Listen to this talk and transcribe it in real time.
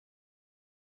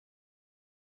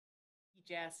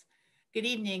Jess. Good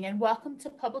evening and welcome to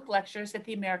Public Lectures at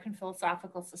the American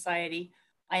Philosophical Society.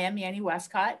 I am Annie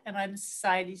Westcott and I'm the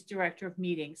Society's Director of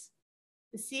Meetings.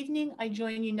 This evening, I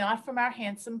join you not from our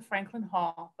handsome Franklin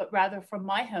Hall, but rather from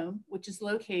my home, which is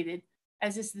located,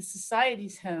 as is the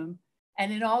Society's home,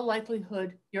 and in all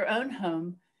likelihood, your own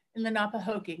home, in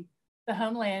Lenapehoking, the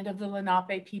homeland of the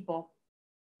Lenape people.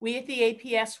 We at the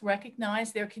APS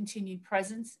recognize their continued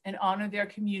presence and honor their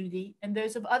community and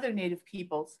those of other Native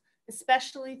peoples,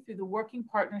 especially through the working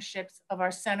partnerships of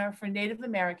our Center for Native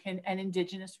American and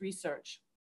Indigenous Research.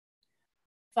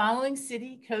 Following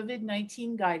city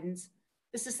COVID-19 guidance,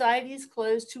 the Society is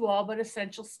closed to all but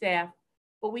essential staff,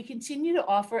 but we continue to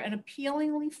offer an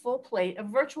appealingly full plate of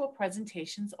virtual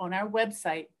presentations on our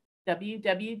website,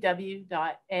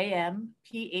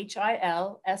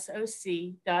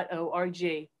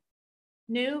 www.amphiLsoc.org.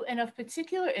 New and of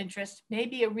particular interest may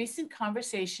be a recent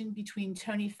conversation between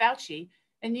Tony Fauci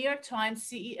and New York Times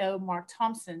CEO Mark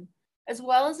Thompson, as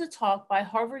well as a talk by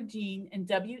Harvard Dean and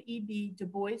W.E.B. Du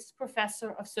Bois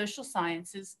Professor of Social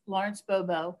Sciences, Lawrence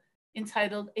Bobo,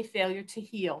 entitled A Failure to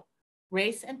Heal,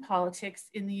 Race and Politics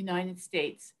in the United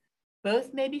States.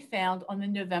 Both may be found on the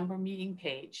November meeting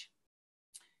page.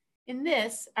 In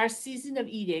this, our season of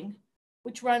eating,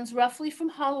 which runs roughly from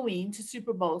Halloween to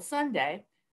Super Bowl Sunday,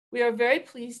 we are very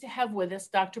pleased to have with us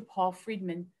Dr. Paul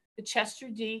Freedman, the Chester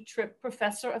D. Tripp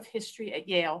Professor of History at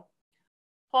Yale.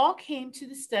 Paul came to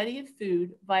the study of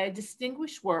food via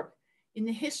distinguished work in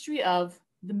the history of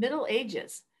the Middle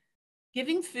Ages,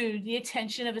 giving food the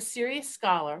attention of a serious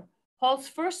scholar. Paul's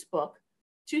first book,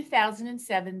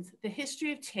 2007's The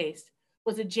History of Taste,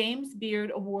 was a James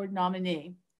Beard Award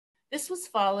nominee. This was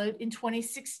followed in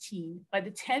 2016 by the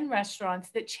 10 restaurants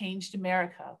that changed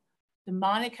America, the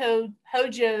Monaco,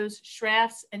 Hojo's,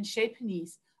 Schraff's, and Chez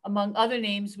Panisse, among other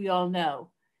names we all know.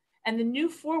 And the new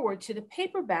foreword to the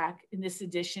paperback in this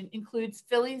edition includes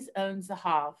Philly's own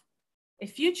Zahav. A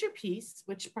future piece,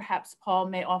 which perhaps Paul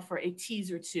may offer a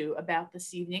tease or two about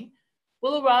this evening,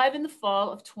 will arrive in the fall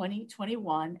of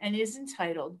 2021 and is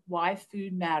entitled Why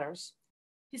Food Matters.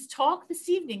 His talk this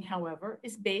evening, however,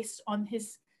 is based on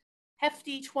his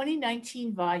hefty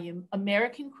 2019 volume,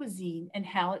 American Cuisine and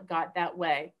How It Got That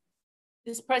Way.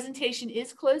 This presentation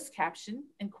is closed captioned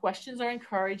and questions are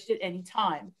encouraged at any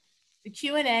time. The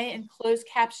Q&A and closed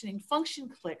captioning function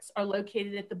clicks are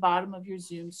located at the bottom of your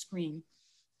Zoom screen.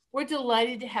 We're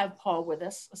delighted to have Paul with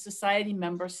us, a Society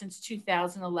member since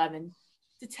 2011,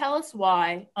 to tell us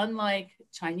why, unlike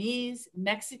Chinese,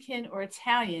 Mexican, or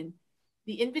Italian,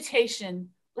 the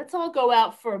invitation, let's all go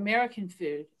out for American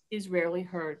food, is rarely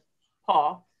heard.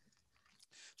 Paul.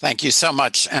 Thank you so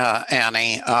much,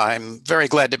 Annie. I'm very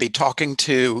glad to be talking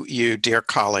to you, dear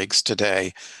colleagues,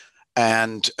 today.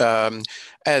 And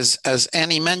as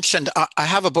Annie mentioned, I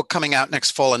have a book coming out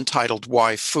next fall entitled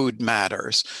Why Food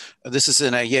Matters. This is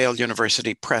in a Yale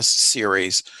University Press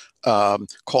series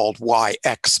called Why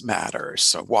X Matters.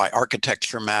 So why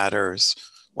architecture matters,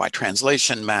 why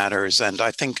translation matters. And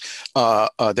I think there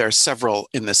are several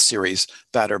in this series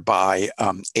that are by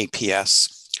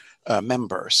APS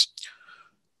members.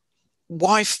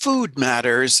 Why food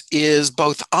matters is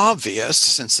both obvious,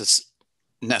 since it's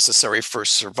necessary for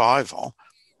survival,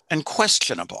 and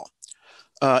questionable.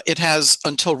 It has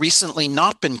until recently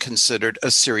not been considered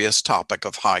a serious topic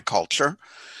of high culture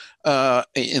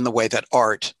in the way that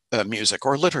art, music,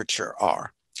 or literature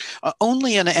are.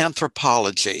 Only in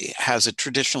anthropology has it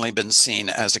traditionally been seen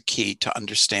as a key to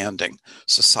understanding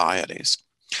societies.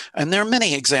 And there are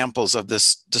many examples of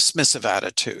this dismissive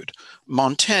attitude.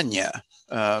 Montaigne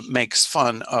makes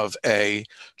fun of a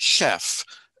chef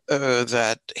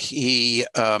that he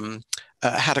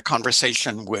had a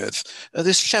conversation with.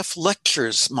 This chef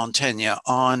lectures Montaigne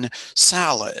on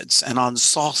salads and on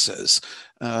sauces.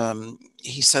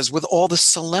 He says, with all the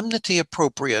solemnity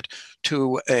appropriate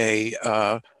to a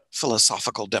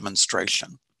philosophical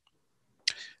demonstration.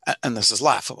 And this is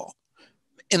laughable.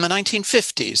 In the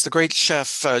 1950s, the great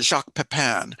chef Jacques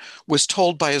Pepin was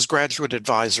told by his graduate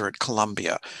advisor at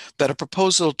Columbia that a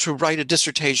proposal to write a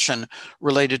dissertation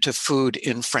related to food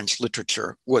in French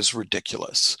literature was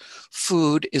ridiculous.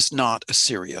 Food is not a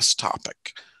serious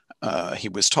topic. He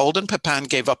was told, and Pepin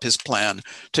gave up his plan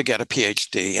to get a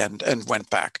PhD and went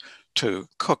back to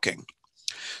cooking.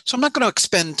 So I'm not going to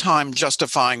expend time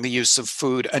justifying the use of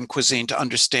food and cuisine to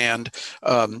understand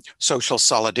social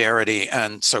solidarity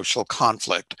and social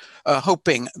conflict,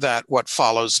 hoping that what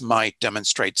follows might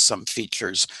demonstrate some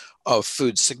features of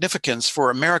food's significance for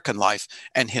American life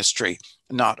and history,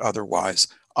 not otherwise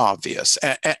obvious.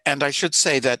 And I should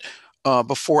say that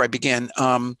before I begin,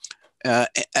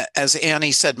 As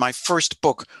Annie said, my first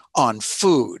book on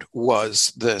food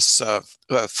was this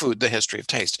Food, The History of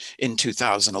Taste in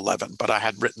 2011, but I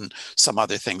had written some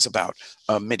other things about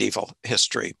medieval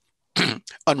history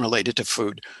unrelated to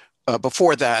food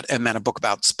before that, and then a book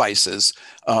about spices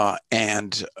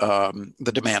and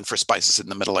the demand for spices in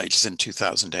the Middle Ages in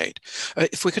 2008.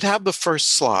 If we could have the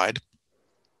first slide.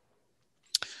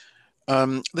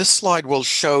 This slide will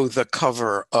show the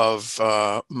cover of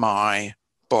my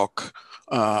book,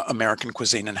 American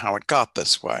Cuisine and How It Got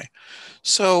This Way.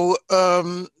 So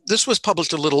this was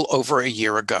published a little over a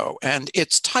year ago, and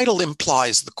its title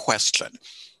implies the question,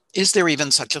 is there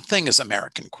even such a thing as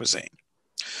American cuisine?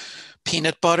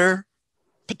 Peanut butter,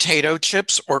 potato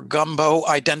chips, or gumbo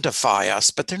identify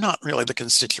us, but they're not really the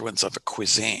constituents of a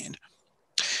cuisine.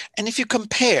 And if you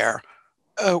compare,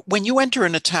 when you enter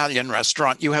an Italian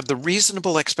restaurant, you have the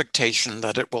reasonable expectation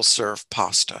that it will serve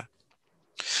pasta.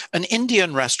 An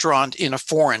Indian restaurant in a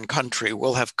foreign country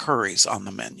will have curries on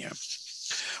the menu,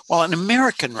 while an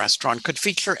American restaurant could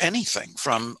feature anything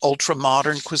from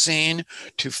ultra-modern cuisine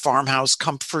to farmhouse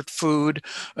comfort food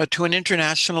to an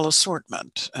international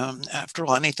assortment. After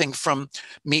all, anything from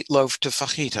meatloaf to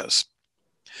fajitas.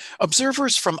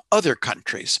 Observers from other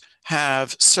countries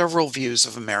have several views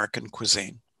of American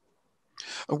cuisine.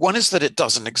 One is that it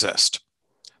doesn't exist,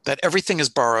 that everything is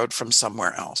borrowed from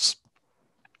somewhere else.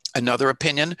 Another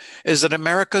opinion is that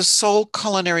America's sole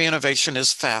culinary innovation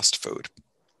is fast food.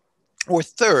 Or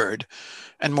third,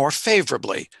 and more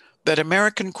favorably, that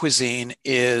American cuisine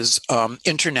is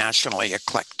internationally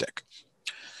eclectic.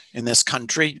 In this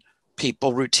country,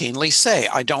 people routinely say,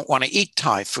 I don't want to eat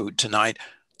Thai food tonight.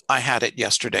 I had it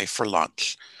yesterday for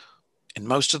lunch. In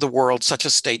most of the world, such a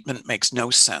statement makes no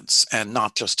sense, and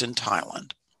not just in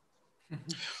Thailand.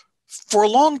 For a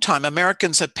long time,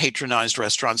 Americans have patronized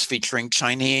restaurants featuring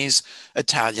Chinese,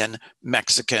 Italian,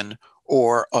 Mexican,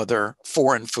 or other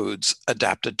foreign foods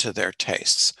adapted to their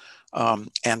tastes.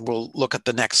 And we'll look at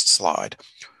the next slide,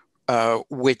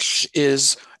 which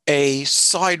is a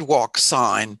sidewalk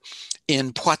sign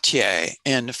in Poitiers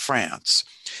in France,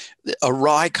 a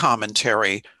wry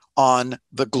commentary on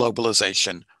the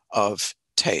globalization of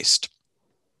taste.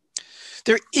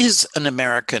 There is an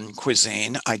American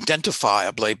cuisine,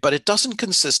 identifiably, but it doesn't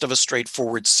consist of a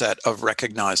straightforward set of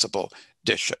recognizable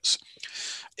dishes.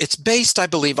 It's based, I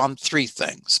believe, on three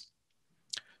things.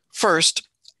 First,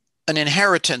 an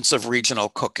inheritance of regional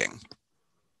cooking.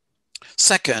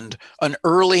 Second, an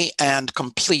early and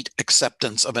complete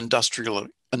acceptance of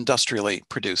industrially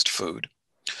produced food.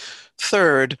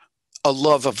 Third, a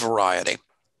love of variety.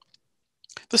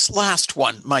 This last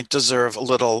one might deserve a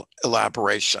little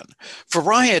elaboration.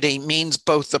 Variety means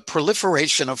both the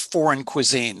proliferation of foreign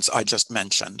cuisines I just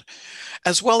mentioned,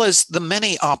 as well as the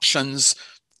many options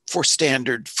for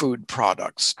standard food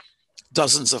products,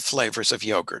 dozens of flavors of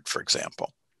yogurt, for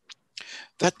example.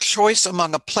 That choice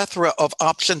among a plethora of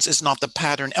options is not the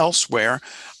pattern elsewhere.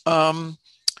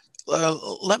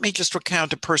 Let me just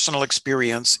recount a personal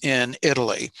experience in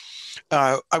Italy.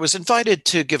 I was invited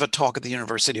to give a talk at the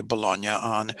University of Bologna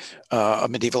on a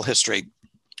medieval history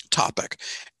topic.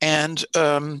 And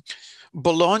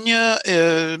Bologna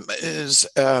is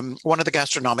one of the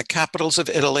gastronomic capitals of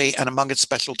Italy, and among its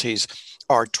specialties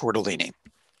are tortellini.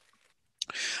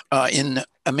 In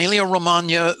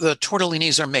Emilia-Romagna, the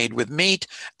tortellinis are made with meat,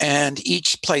 and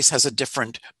each place has a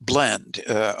different blend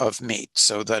of meat,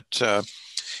 so that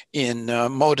in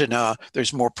Modena,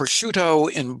 there's more prosciutto,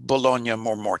 in Bologna,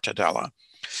 more mortadella.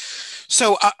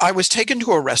 So I was taken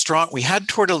to a restaurant. We had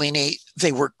tortellini.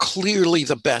 They were clearly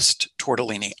the best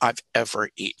tortellini I've ever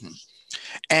eaten.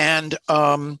 And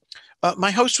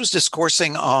my host was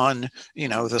discoursing on,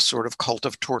 the sort of cult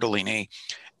of tortellini,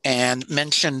 and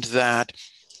mentioned that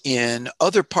in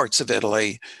other parts of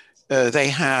Italy, they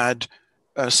had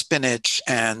spinach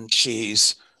and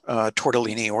cheese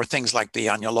tortellini, or things like the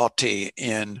agnolotti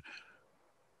in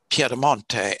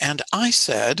Piedemonte. And I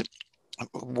said,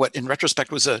 what in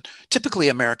retrospect was a typically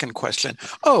American question,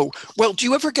 oh, well, do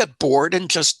you ever get bored and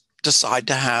just decide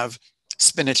to have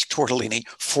spinach tortellini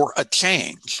for a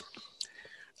change?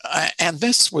 And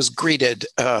this was greeted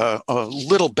a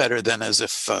little better than as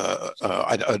if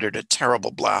I'd uttered a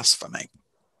terrible blasphemy.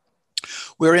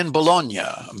 We're in Bologna,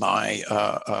 my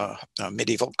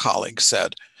medieval colleague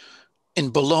said. In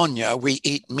Bologna, we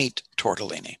eat meat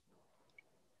tortellini.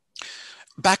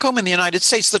 Back home in the United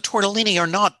States, the tortellini are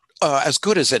not as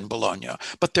good as in Bologna,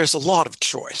 but there's a lot of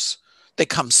choice. They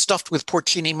come stuffed with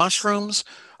porcini mushrooms,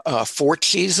 4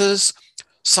 cheeses,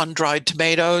 sun-dried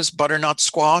tomatoes, butternut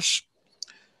squash.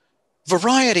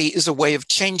 Variety is a way of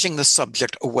changing the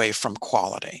subject away from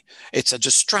quality. It's a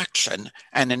distraction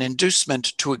and an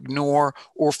inducement to ignore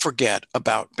or forget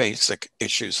about basic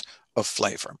issues of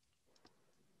flavor.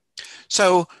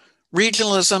 So,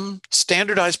 regionalism,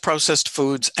 standardized processed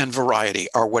foods, and variety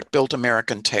are what built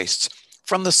American tastes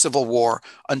from the Civil War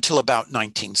until about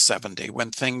 1970,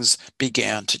 when things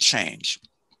began to change.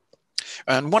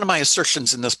 And one of my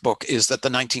assertions in this book is that the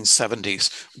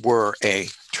 1970s were a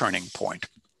turning point.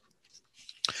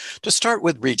 To start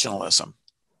with regionalism,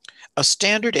 a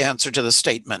standard answer to the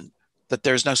statement that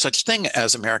there's no such thing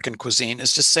as American cuisine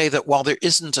is to say that while there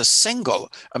isn't a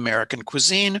single American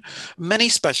cuisine, many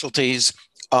specialties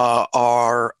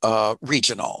are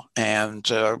regional, and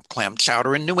clam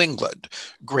chowder in New England,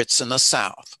 grits in the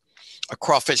South, a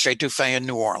crawfish etouffee in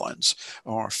New Orleans,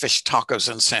 or fish tacos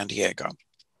in San Diego.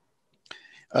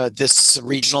 This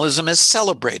regionalism is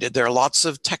celebrated. There are lots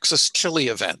of Texas chili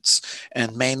events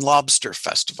and Maine lobster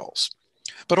festivals.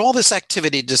 But all this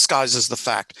activity disguises the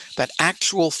fact that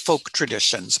actual folk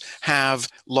traditions have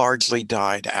largely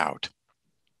died out.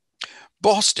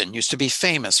 Boston used to be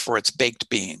famous for its baked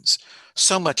beans,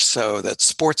 so much so that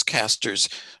sportscasters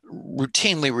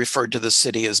routinely referred to the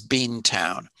city as Bean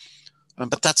Town,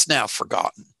 but that's now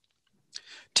forgotten.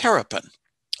 Terrapin,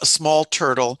 a small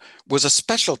turtle, was a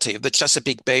specialty of the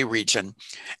Chesapeake Bay region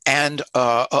and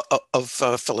of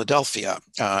Philadelphia,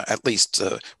 at least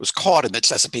was caught in the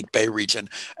Chesapeake Bay region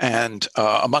and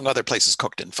among other places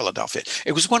cooked in Philadelphia.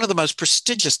 It was one of the most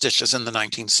prestigious dishes in the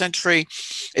 19th century.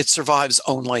 It survives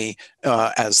only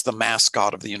as the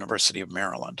mascot of the University of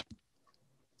Maryland.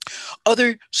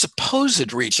 Other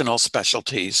supposed regional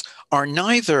specialties are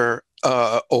neither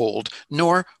old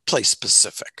nor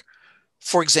place-specific.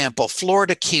 For example,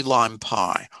 Florida key lime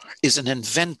pie is an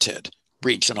invented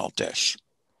regional dish.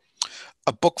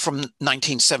 A book from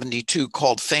 1972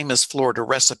 called Famous Florida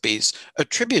Recipes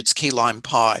attributes key lime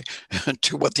pie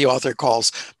to what the author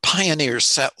calls pioneer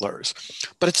settlers.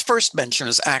 But its first mention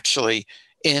is actually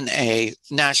in a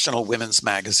national women's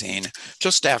magazine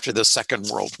just after the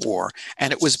Second World War.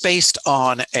 And it was based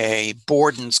on a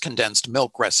Borden's condensed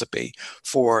milk recipe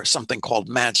for something called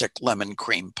magic lemon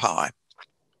cream pie.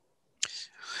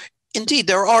 Indeed,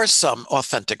 there are some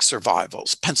authentic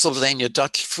survivals. Pennsylvania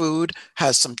Dutch food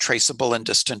has some traceable and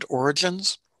distant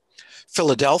origins.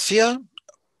 Philadelphia,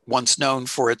 once known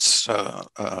for its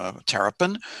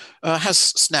terrapin, has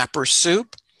snapper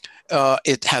soup.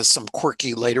 It has some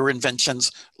quirky later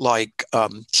inventions like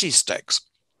cheesesteaks.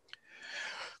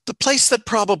 The place that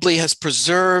probably has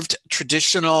preserved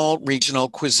traditional regional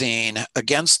cuisine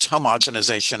against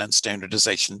homogenization and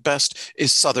standardization best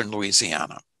is Southern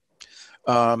Louisiana.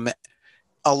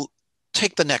 I'll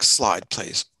take the next slide,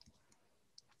 please.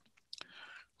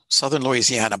 Southern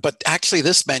Louisiana, but actually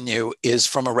this menu is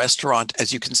from a restaurant,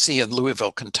 as you can see, in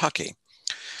Louisville, Kentucky.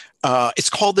 It's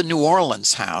called the New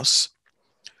Orleans House,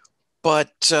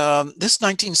 but this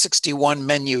 1961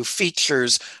 menu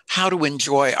features how to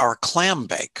enjoy our clam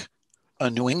bake,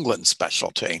 a New England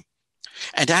specialty.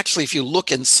 And actually, if you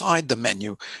look inside the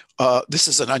menu, this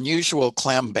is an unusual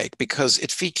clam bake because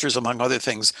it features, among other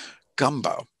things,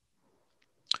 gumbo.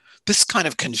 This kind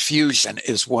of confusion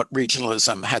is what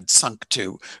regionalism had sunk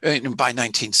to by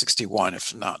 1961,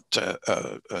 if not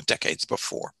decades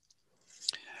before.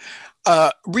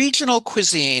 Regional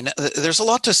cuisine, there's a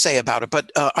lot to say about it,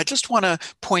 but I just want to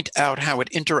point out how it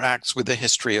interacts with the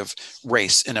history of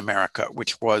race in America,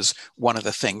 which was one of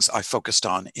the things I focused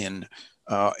on in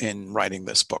writing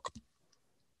this book.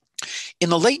 In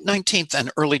the late 19th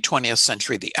and early 20th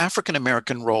century, the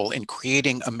African-American role in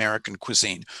creating American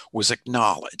cuisine was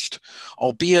acknowledged,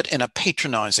 albeit in a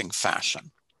patronizing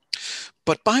fashion.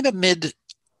 But by the mid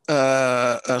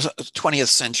 20th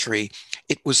century,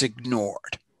 it was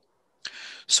ignored.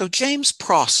 So James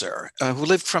Prosser, who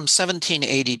lived from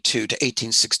 1782 to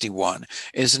 1861,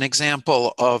 is an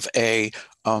example of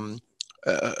one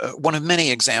of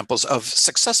many examples of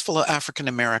successful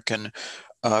African-American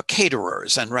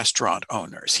caterers and restaurant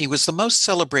owners. He was the most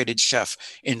celebrated chef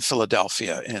in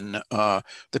Philadelphia in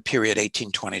the period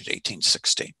 1820 to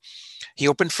 1860. He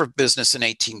opened for business in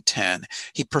 1810.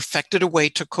 He perfected a way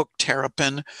to cook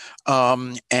terrapin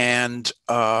and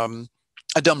a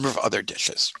number of other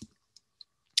dishes.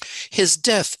 His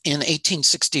death in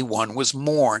 1861 was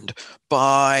mourned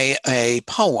by a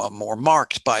poem, or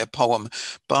marked by a poem,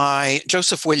 by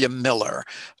Joseph William Miller,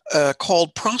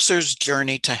 called Prosser's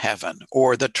Journey to Heaven,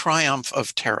 or The Triumph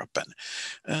of Terrapin.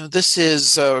 This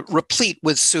is replete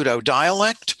with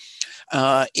pseudo-dialect.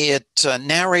 It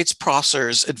narrates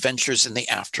Prosser's adventures in the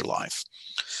afterlife.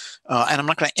 And I'm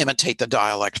not going to imitate the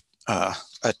dialect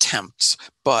attempts,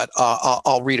 but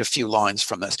I'll read a few lines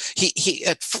from this. He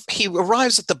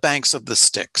arrives at the banks of the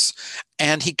Styx,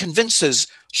 and he convinces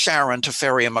Sharon to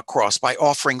ferry him across by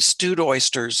offering stewed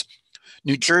oysters,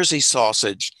 New Jersey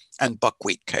sausage, and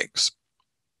buckwheat cakes.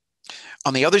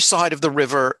 On the other side of the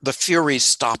river, the Furies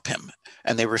stop him,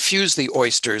 and they refuse the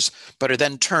oysters, but are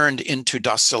then turned into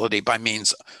docility by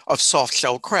means of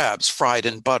soft-shell crabs fried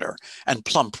in butter and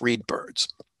plump reed birds.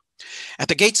 At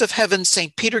the gates of heaven,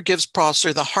 St. Peter gives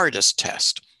Prosser the hardest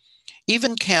test.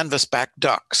 Even canvasback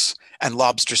ducks and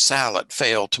lobster salad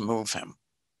fail to move him.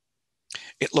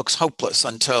 It looks hopeless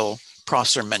until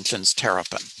Prosser mentions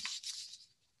terrapin.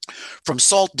 From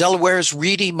salt Delaware's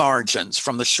reedy margins,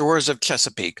 from the shores of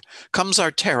Chesapeake, comes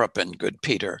our terrapin, good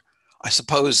Peter. I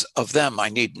suppose of them I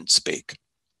needn't speak.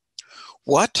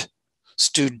 What?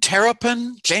 Stewed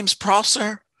terrapin, James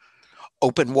Prosser?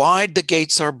 Open wide, the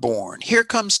gates are born. Here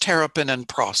comes terrapin and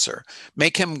Prosser.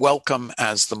 Make him welcome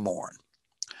as the morn.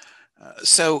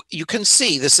 So you can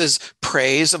see this is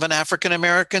praise of an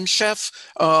African-American chef.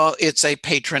 It's a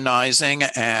patronizing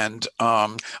and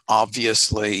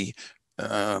obviously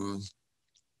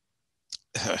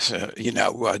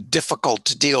difficult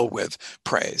to deal with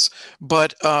praise.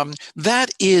 But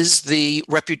that is the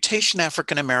reputation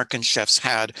African-American chefs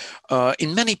had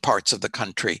in many parts of the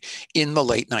country in the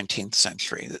late 19th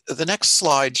century. The next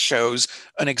slide shows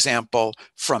an example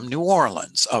from New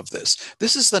Orleans of this.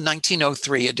 This is the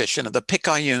 1903 edition of the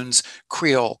Picayune's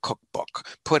Creole Cookbook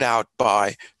put out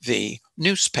by the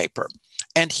newspaper.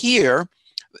 And here,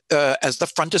 as the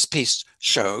frontispiece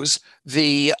shows,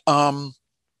 the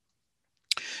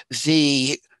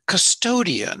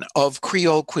custodian of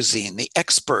Creole cuisine, the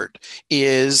expert,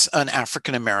 is an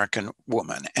African-American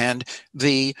woman. And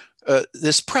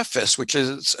this preface, which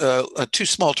is too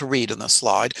small to read in the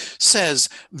slide, says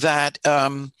that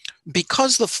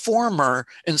because the former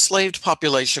enslaved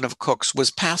population of cooks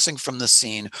was passing from the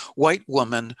scene, white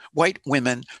women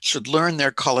should learn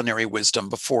their culinary wisdom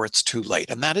before it's too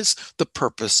late. And that is the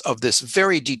purpose of this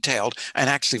very detailed and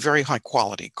actually very high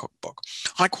quality cookbook.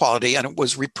 High quality, and it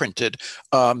was reprinted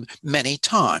many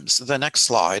times. The next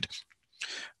slide.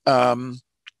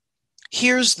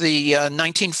 Here's the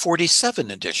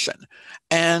 1947 edition,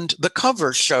 and the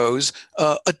cover shows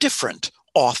a different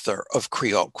author of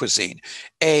Creole cuisine,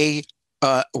 a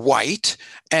white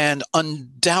and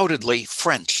undoubtedly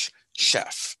French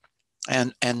chef.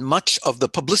 And much of the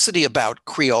publicity about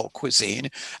Creole cuisine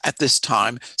at this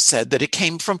time said that it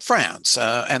came from France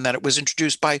and that it was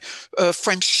introduced by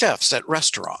French chefs at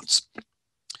restaurants.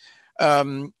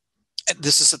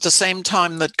 This is at the same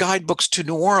time that guidebooks to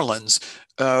New Orleans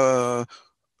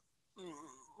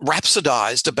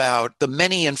rhapsodized about the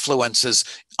many influences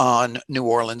on New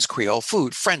Orleans Creole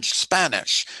food: French,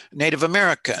 Spanish, Native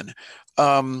American,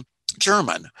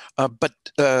 German, but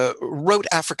wrote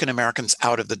African Americans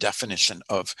out of the definition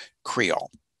of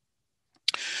Creole.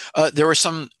 There were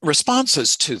some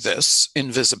responses to this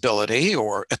invisibility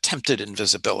or attempted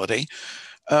invisibility.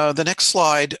 The next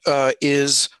slide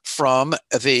is from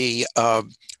the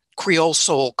Creole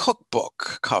Soul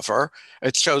Cookbook cover.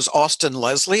 It shows Austin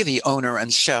Leslie, the owner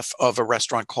and chef of a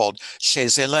restaurant called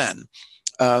Chez Hélène.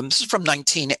 This is from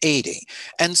 1980.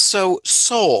 And so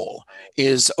soul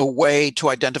is a way to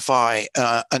identify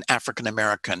an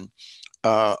African-American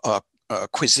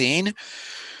cuisine.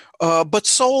 But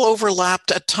soul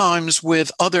overlapped at times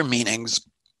with other meanings,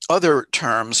 other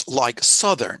terms like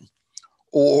Southern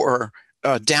or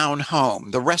down home.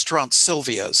 The restaurant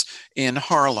Sylvia's in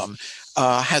Harlem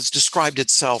has described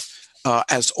itself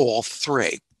as all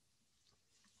three.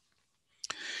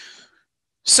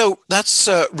 So that's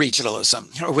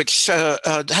regionalism, which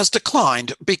has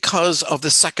declined because of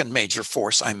the second major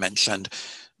force I mentioned,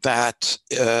 that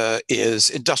is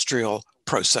industrial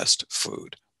processed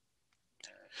food.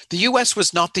 The US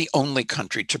was not the only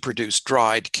country to produce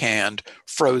dried, canned,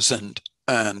 frozen,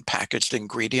 and packaged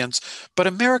ingredients, but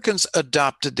Americans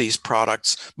adopted these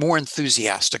products more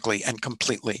enthusiastically and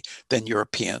completely than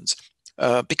Europeans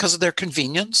because of their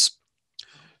convenience,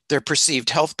 their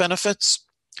perceived health benefits,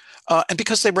 and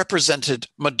because they represented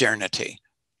modernity,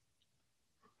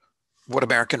 what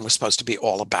American was supposed to be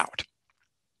all about.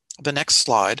 The next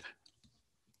slide.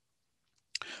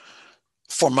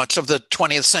 For much of the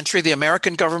 20th century, the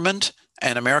American government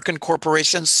and American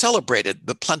corporations celebrated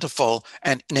the plentiful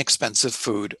and inexpensive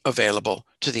food available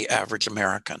to the average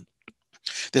American.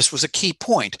 This was a key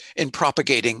point in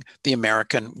propagating the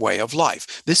American way of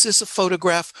life. This is a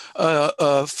photograph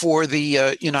for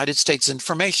the United States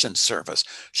Information Service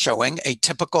showing a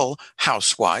typical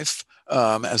housewife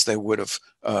as they would have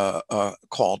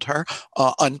called her,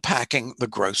 unpacking the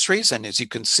groceries. And as you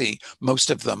can see, most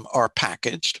of them are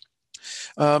packaged.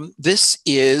 This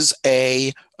is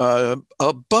a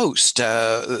boast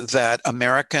that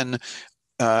American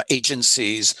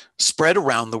agencies spread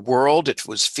around the world. It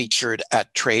was featured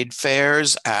at trade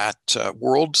fairs, at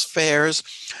world's fairs,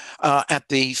 at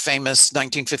the famous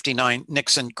 1959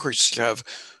 Nixon-Khrushchev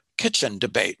kitchen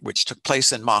debate, which took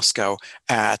place in Moscow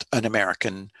at an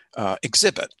American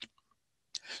exhibit.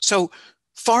 So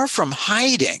far from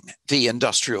hiding the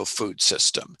industrial food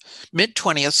system,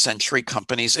 mid-20th century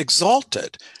companies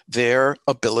exalted their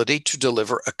ability to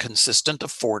deliver a consistent,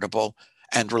 affordable,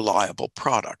 and reliable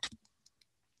product.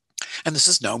 And this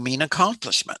is no mean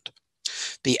accomplishment.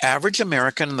 The average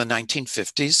American in the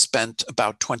 1950s spent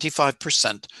about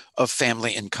 25% of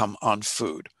family income on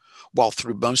food, while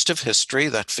through most of history,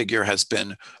 that figure has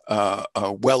been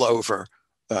well over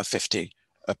 50%.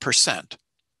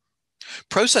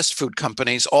 Processed food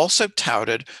companies also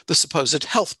touted the supposed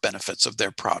health benefits of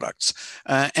their products,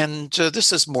 and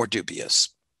this is more dubious.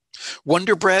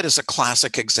 Wonder Bread is a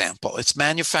classic example. Its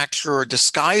manufacturer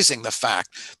disguising the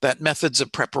fact that methods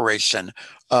of preparation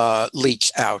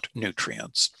leach out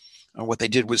nutrients. What they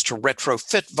did was to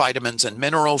retrofit vitamins and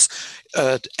minerals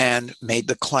and made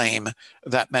the claim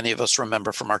that many of us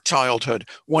remember from our childhood: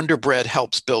 Wonder Bread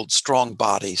helps build strong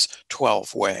bodies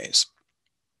 12 ways.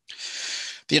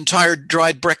 The entire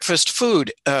dried breakfast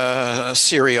food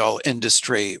cereal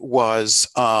industry was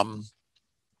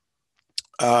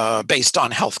based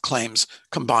on health claims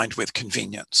combined with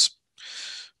convenience.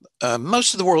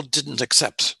 Most of the world didn't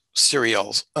accept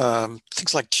cereals,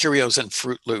 things like Cheerios and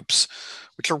Fruit Loops,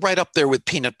 which are right up there with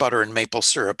peanut butter and maple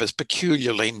syrup as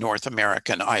peculiarly North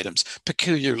American items,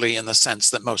 peculiarly in the sense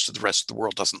that most of the rest of the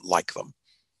world doesn't like them.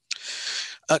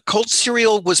 Cold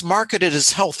cereal was marketed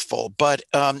as healthful, but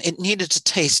it needed to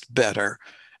taste better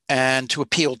and to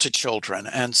appeal to children.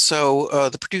 And so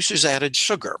the producers added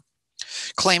sugar,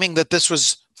 claiming that this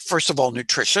was, first of all,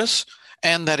 nutritious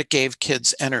and that it gave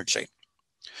kids energy.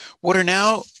 What are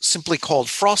now simply called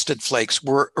Frosted Flakes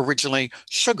were originally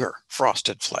sugar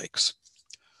Frosted Flakes.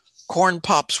 Corn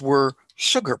Pops were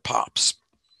Sugar Pops.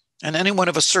 And anyone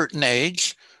of a certain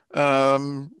age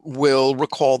will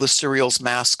recall the cereal's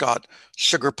mascot,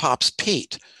 Sugar Pops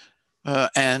Pete,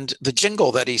 and the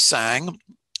jingle that he sang,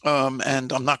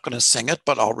 and I'm not going to sing it,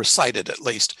 but I'll recite it at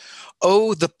least.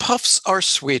 "Oh, the puffs are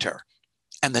sweeter,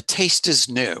 and the taste is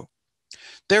new.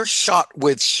 They're shot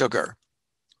with sugar,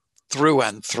 through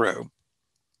and through."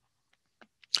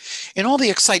 In all the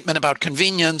excitement about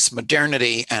convenience,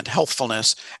 modernity, and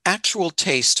healthfulness, actual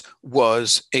taste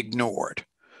was ignored,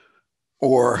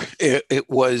 or it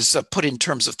was put in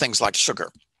terms of things like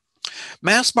sugar.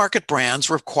 Mass market brands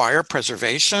require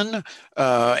preservation,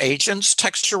 agents,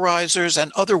 texturizers,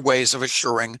 and other ways of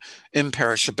assuring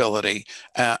imperishability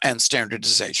and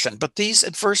standardization, but these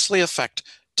adversely affect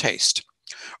taste.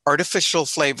 Artificial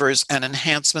flavors and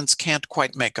enhancements can't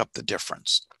quite make up the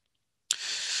difference.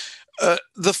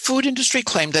 The food industry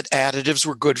claimed that additives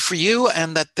were good for you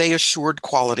and that they assured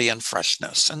quality and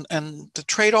freshness, and the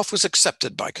trade-off was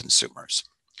accepted by consumers.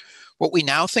 What we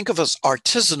now think of as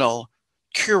artisanal,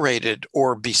 curated,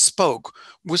 or bespoke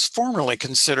was formerly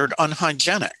considered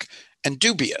unhygienic and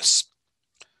dubious,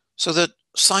 so that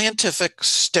scientific,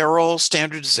 sterile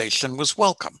standardization was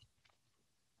welcome.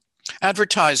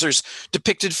 Advertisers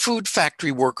depicted food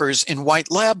factory workers in white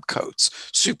lab coats,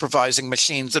 supervising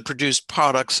machines that produced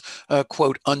products,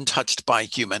 quote, untouched by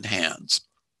human hands.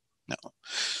 No.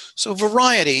 So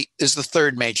variety is the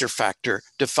third major factor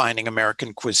defining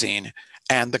American cuisine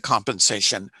and the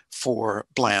compensation for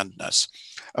blandness.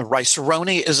 A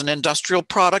rice-a-roni is an industrial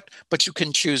product, but you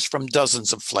can choose from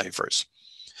dozens of flavors.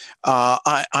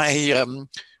 I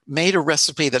made a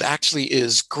recipe that actually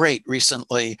is great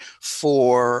recently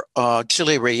for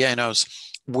chile rellenos,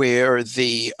 where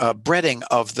the breading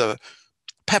of the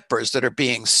peppers that are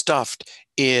being stuffed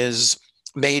is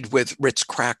made with Ritz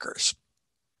crackers.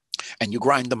 And you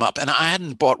grind them up. And I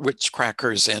hadn't bought Ritz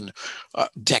crackers in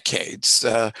decades.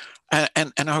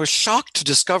 And I was shocked to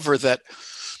discover that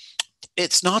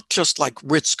it's not just like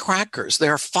Ritz crackers.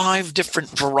 There are 5 different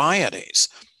varieties.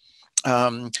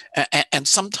 And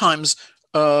sometimes,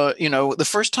 the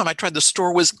first time I tried, the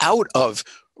store was out of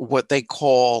what they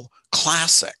call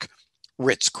classic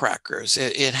Ritz crackers.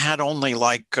 It had only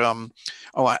like,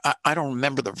 I don't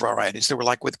remember the varieties. They were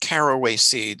like with caraway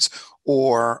seeds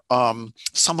or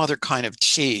some other kind of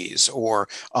cheese or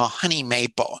honey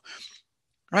maple.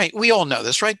 Right, we all know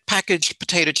this, right? Packaged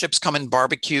potato chips come in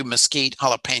barbecue, mesquite,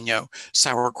 jalapeno,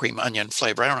 sour cream, onion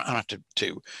flavor. I don't have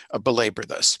to belabor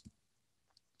this.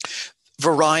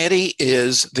 Variety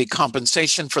is the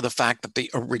compensation for the fact that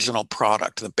the original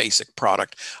product, the basic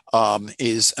product,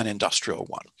 is an industrial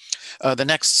one. The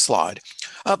next slide.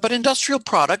 But industrial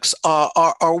products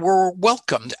were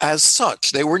welcomed as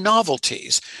such. They were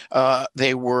novelties.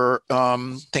 They were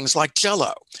things like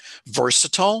Jell-O,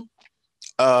 versatile,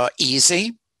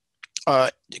 easy,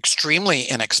 extremely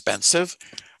inexpensive.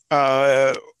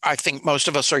 I think most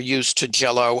of us are used to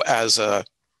Jell-O as a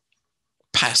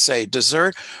passé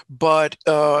dessert, but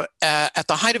at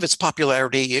the height of its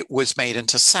popularity, it was made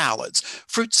into salads,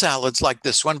 fruit salads like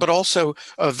this one, but also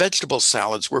vegetable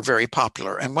salads were very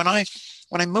popular. And when I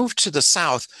moved to the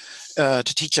South to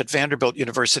teach at Vanderbilt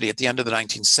University at the end of the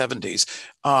 1970s,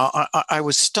 I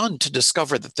was stunned to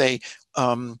discover that they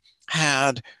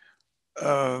had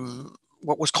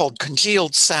what was called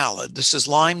congealed salad. This is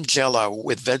lime Jell-O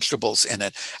with vegetables in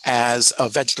it as a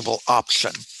vegetable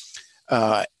option.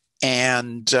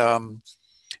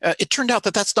 It turned out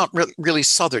that that's not really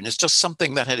Southern. It's just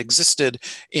something that had existed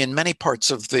in many parts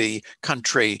of the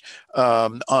country,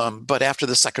 but after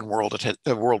the Second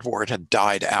World War, it had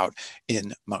died out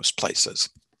in most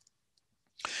places.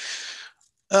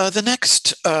 The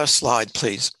next slide,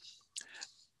 please.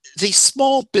 The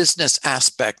small business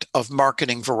aspect of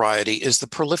marketing variety is the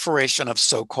proliferation of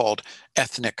so-called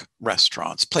ethnic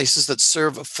restaurants, places that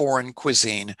serve a foreign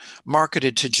cuisine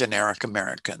marketed to generic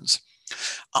Americans.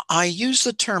 I use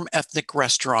the term ethnic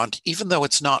restaurant, even though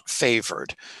it's not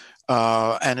favored,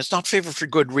 and it's not favored for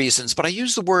good reasons, but I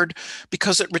use the word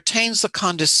because it retains the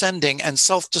condescending and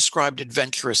self-described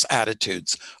adventurous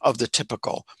attitudes of the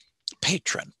typical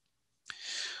patron.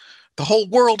 The whole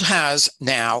world has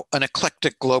now an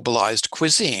eclectic globalized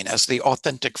cuisine, as the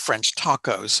authentic French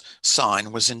tacos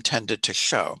sign was intended to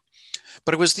show.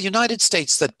 But it was the United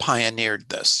States that pioneered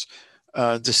this.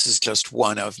 This is just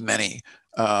one of many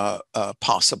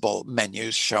possible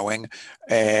menus showing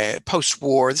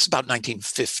post-war. This is about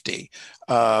 1950.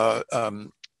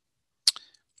 An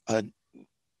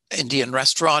Indian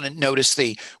restaurant, and notice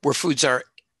where foods are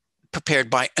prepared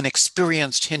by an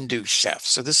experienced Hindu chef.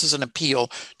 So this is an appeal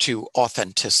to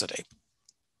authenticity.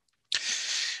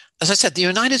 As I said, the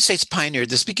United States pioneered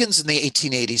this. Begins in the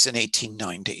 1880s and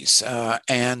 1890s.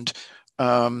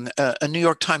 A New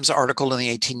York Times article in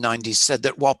the 1890s said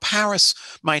that while Paris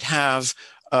might have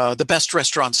the best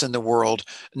restaurants in the world,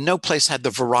 no place had the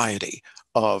variety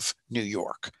of New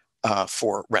York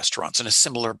for restaurants. And a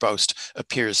similar boast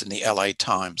appears in the LA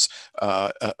Times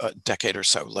a decade or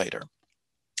so later.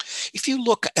 If you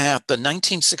look at the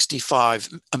 1965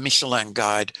 Michelin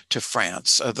Guide to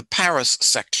France, the Paris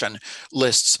section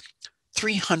lists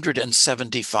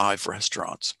 375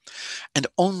 restaurants, and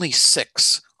only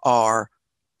 6 are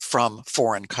from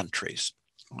foreign countries.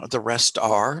 The rest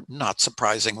are, not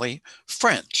surprisingly,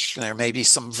 French. There may be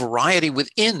some variety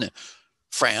within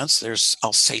France. There's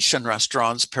Alsatian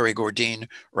restaurants, Périgordine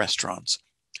restaurants.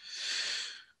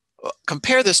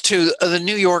 Compare this to the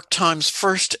New York Times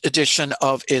first edition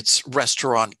of its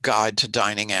Restaurant Guide to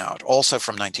Dining Out, also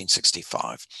from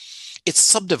 1965. It's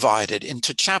subdivided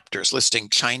into chapters listing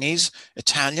Chinese,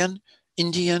 Italian,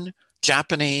 Indian,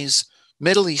 Japanese,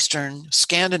 Middle Eastern,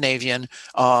 Scandinavian,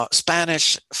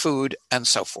 Spanish food, and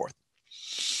so forth.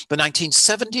 The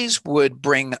 1970s would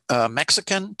bring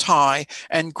Mexican, Thai,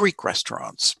 and Greek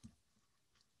restaurants.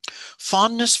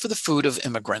 Fondness for the food of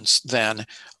immigrants, then,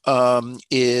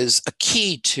 is a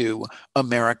key to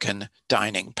American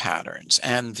dining patterns.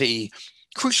 And the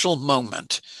crucial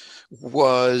moment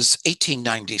was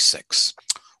 1896,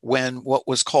 when what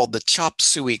was called the chop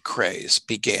suey craze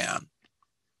began.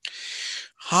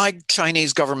 High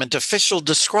Chinese government official,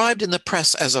 described in the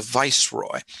press as a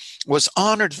viceroy, was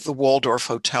honored at the Waldorf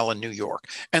Hotel in New York,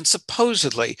 and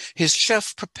supposedly his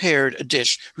chef prepared a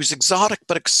dish whose exotic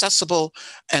but accessible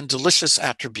and delicious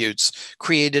attributes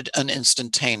created an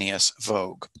instantaneous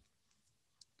vogue.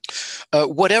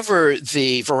 Whatever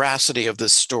the veracity of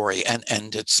this story, and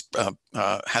it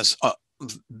has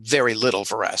very little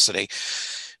veracity,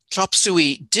 chop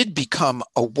suey did become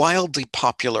a wildly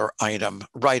popular item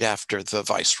right after the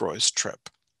Viceroy's trip.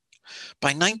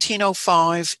 By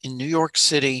 1905, in New York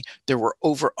City, there were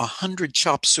over 100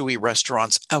 chop suey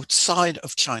restaurants outside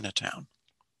of Chinatown.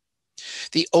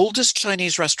 The oldest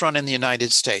Chinese restaurant in the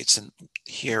United States, and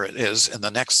here it is in the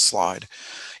next slide,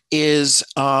 is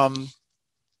the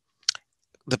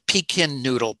Pekin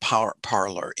Noodle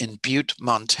Parlor in Butte,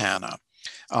 Montana.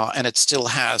 And it still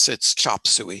has its chop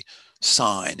suey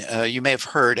sign. You may have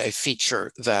heard a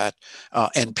feature that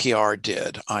NPR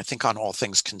did, I think on All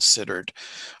Things Considered,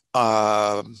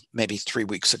 maybe 3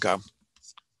 weeks ago.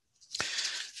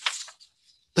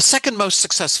 The second most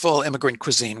successful immigrant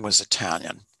cuisine was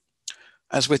Italian.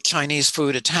 As with Chinese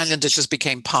food, Italian dishes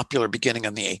became popular beginning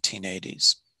in the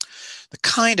 1880s. The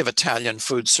kind of Italian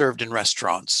food served in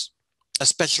restaurants,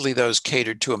 especially those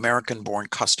catered to American-born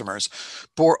customers,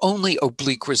 bore only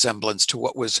oblique resemblance to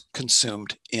what was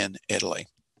consumed in Italy.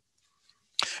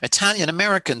 Italian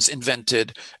Americans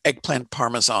invented eggplant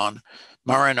parmesan,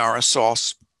 marinara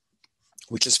sauce,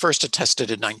 which is first attested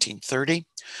in 1930,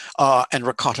 and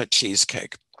ricotta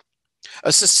cheesecake.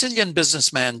 A Sicilian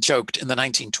businessman joked in the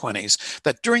 1920s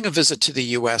that during a visit to the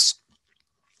US,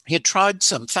 he had tried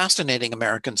some fascinating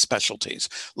American specialties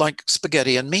like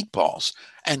spaghetti and meatballs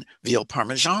and veal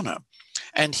parmigiano,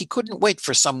 and he couldn't wait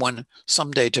for someone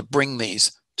someday to bring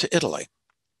these to Italy.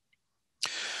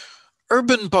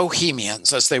 Urban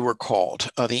bohemians, as they were called,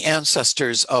 the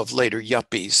ancestors of later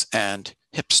yuppies and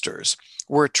hipsters,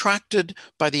 were attracted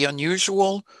by the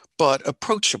unusual but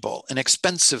approachable and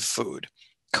expensive food,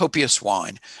 copious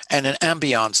wine, and an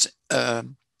ambiance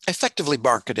effectively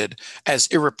marketed as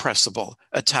irrepressible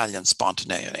Italian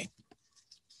spontaneity.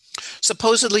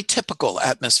 Supposedly typical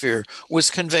atmosphere was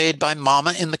conveyed by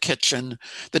Mama in the kitchen,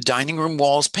 the dining room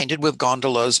walls painted with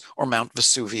gondolas or Mount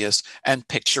Vesuvius, and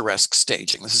picturesque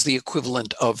staging. This is the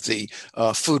equivalent of the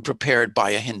food prepared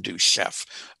by a Hindu chef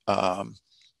on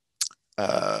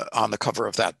the cover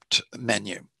of that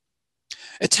menu.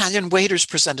 Italian waiters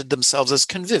presented themselves as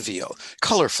convivial,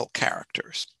 colorful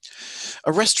characters.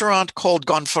 A restaurant called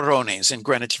Gonfaloni's in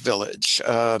Greenwich Village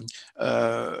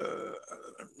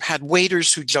had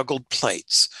waiters who juggled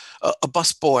plates, a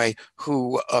busboy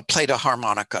who played a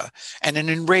harmonica, and an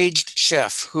enraged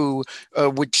chef who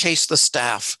would chase the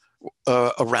staff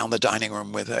around the dining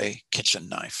room with a kitchen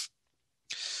knife.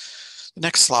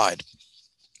 Next slide.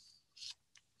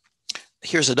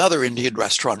 Here's another Indian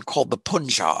restaurant called the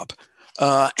Punjab,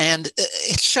 and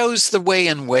it shows the way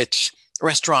in which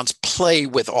restaurants play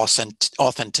with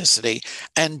authenticity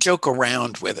and joke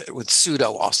around with it, with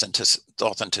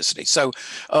pseudo-authenticity. So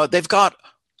they've got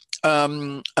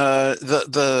the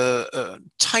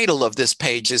title of this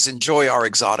page is Enjoy Our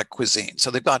Exotic Cuisine. So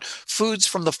they've got foods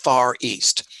from the Far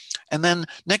East. And then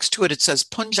next to it, it says,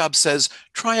 Punjab says,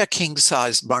 try a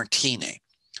king-sized martini.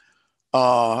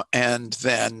 And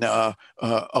then a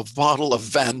bottle of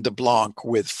Vin de Blanc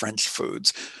with French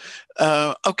foods.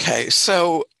 Okay,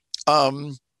 so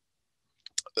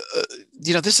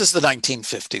this is the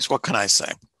 1950s. What can I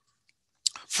say?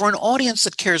 For an audience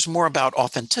that cares more about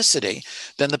authenticity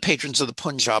than the patrons of the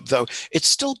Punjab, though, it's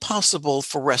still possible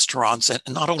for restaurants, and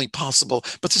not only possible,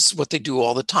 but this is what they do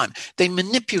all the time. They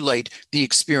manipulate the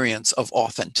experience of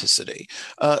authenticity.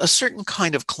 A certain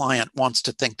kind of client wants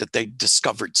to think that they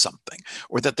discovered something,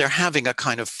 or that they're having a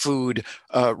kind of food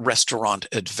restaurant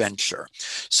adventure.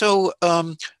 So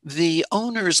the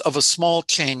owners of a small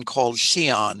chain called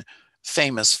Xi'an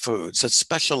Famous Foods that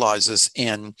specializes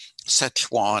in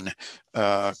Sichuan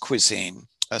cuisine,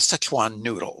 Sichuan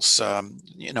noodles,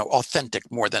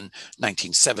 authentic more than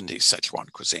 1970s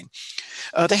Sichuan cuisine.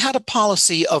 They had a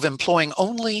policy of employing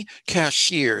only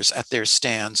cashiers at their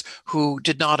stands who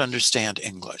did not understand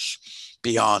English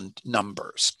beyond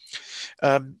numbers.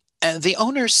 And the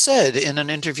owner said in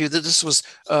an interview that this was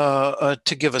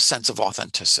to give a sense of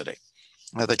authenticity,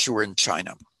 that you were in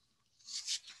China.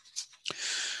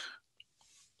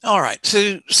 All right,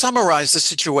 to summarize the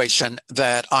situation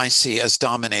that I see as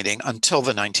dominating until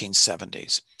the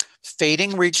 1970s,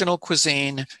 fading regional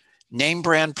cuisine, name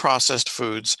brand processed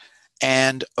foods,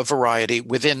 and a variety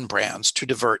within brands to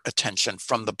divert attention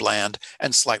from the bland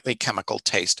and slightly chemical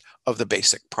taste of the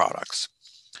basic products.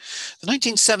 The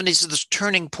 1970s is the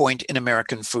turning point in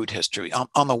American food history.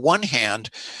 On the one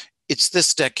hand, it's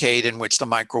this decade in which the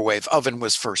microwave oven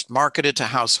was first marketed to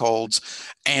households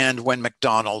and when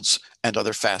McDonald's and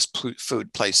other fast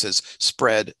food places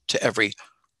spread to every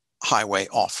highway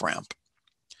off-ramp.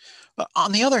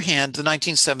 On the other hand, the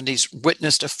 1970s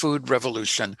witnessed a food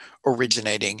revolution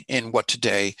originating in what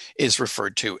today is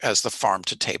referred to as the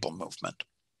farm-to-table movement.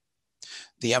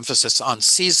 The emphasis on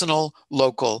seasonal,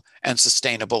 local, and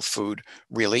sustainable food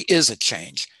really is a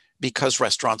change, because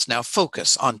restaurants now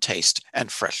focus on taste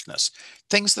and freshness,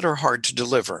 things that are hard to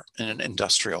deliver in an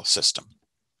industrial system.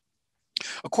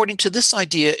 According to this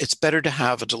idea, it's better to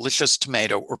have a delicious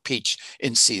tomato or peach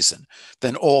in season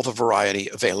than all the variety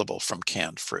available from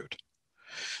canned fruit.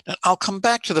 Now, I'll come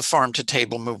back to the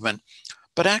farm-to-table movement,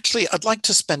 but actually I'd like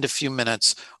to spend a few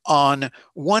minutes on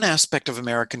one aspect of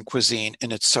American cuisine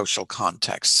in its social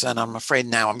context. And I'm afraid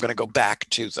now I'm going to go back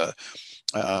to the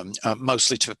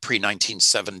mostly to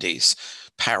pre-1970s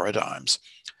paradigms.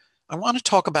 I want to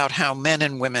talk about how men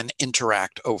and women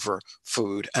interact over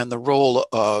food and the role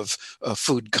of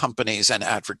food companies and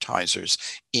advertisers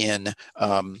in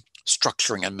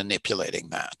structuring and manipulating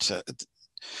that.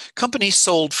 Companies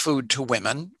sold food to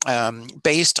women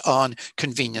based on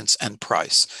convenience and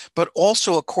price, but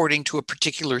also according to a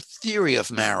particular theory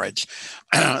of marriage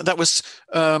that was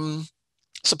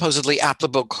supposedly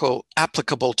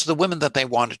applicable to the women that they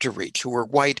wanted to reach, who were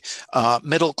white,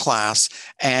 middle class,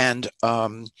 and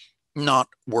not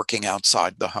working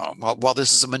outside the home. While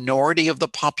this is a minority of the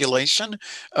population,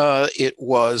 it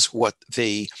was what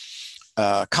the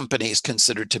companies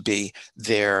considered to be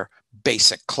their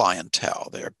basic clientele,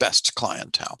 their best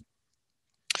clientele.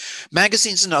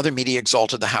 Magazines and other media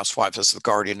exalted the housewife as the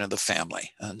guardian of the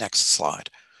family. Next slide.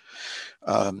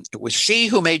 It was she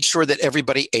who made sure that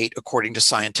everybody ate according to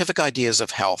scientific ideas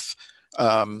of health,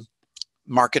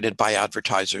 marketed by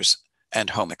advertisers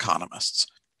and home economists.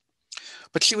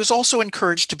 But she was also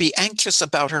encouraged to be anxious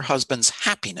about her husband's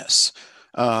happiness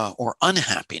or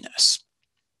unhappiness.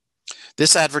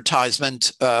 This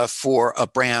advertisement for a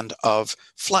brand of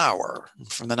flour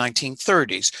from the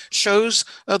 1930s shows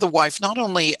the wife not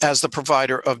only as the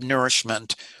provider of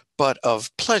nourishment, but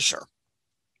of pleasure.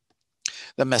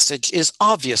 The message is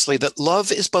obviously that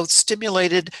love is both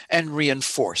stimulated and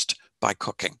reinforced by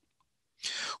cooking.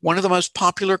 One of the most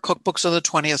popular cookbooks of the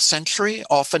 20th century,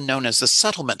 often known as the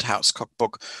Settlement House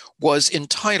Cookbook, was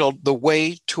entitled The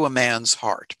Way to a Man's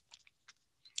Heart.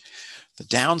 The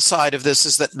downside of this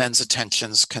is that men's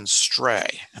attentions can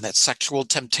stray and that sexual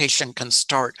temptation can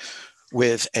start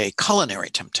with a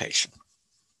culinary temptation.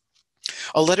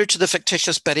 A letter to the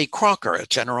fictitious Betty Crocker at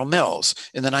General Mills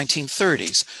in the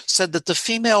 1930s said that the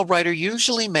female writer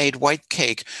usually made white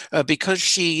cake because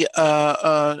she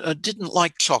didn't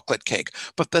like chocolate cake,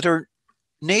 but that her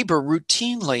neighbor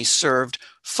routinely served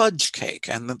fudge cake.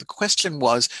 And the question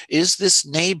was, is this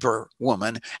neighbor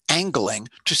woman angling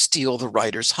to steal the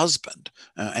writer's husband?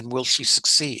 And will she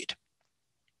succeed?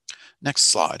 Next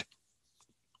slide.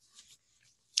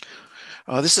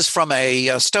 This is from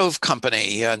a stove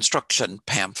company instruction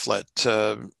pamphlet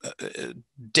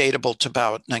datable to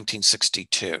about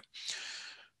 1962.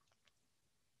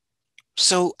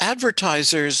 So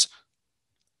advertisers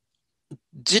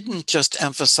didn't just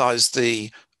emphasize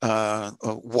the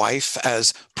wife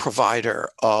as provider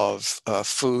of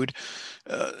food.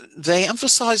 They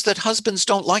emphasized that husbands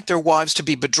don't like their wives to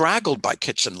be bedraggled by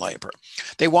kitchen labor.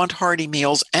 They want hearty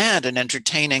meals and an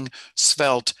entertaining,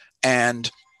 svelte, and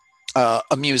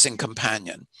amusing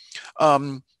companion.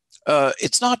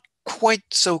 It's not quite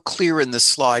so clear in this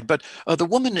slide, but the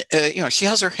woman, she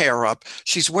has her hair up.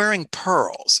 She's wearing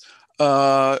pearls.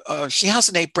 She has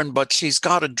an apron, but she's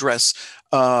got a dress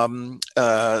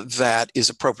that is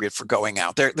appropriate for going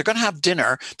out. They're going to have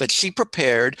dinner that she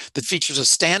prepared that features a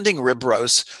standing rib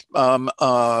roast, some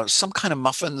kind of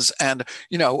muffins, and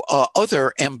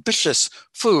other ambitious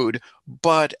food.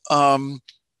 But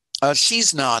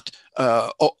she's not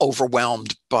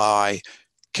overwhelmed by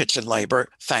kitchen labor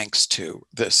thanks to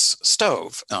this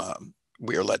stove,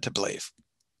 we are led to believe.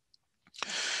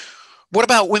 What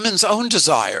about women's own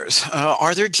desires?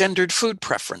 Are there gendered food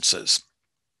preferences?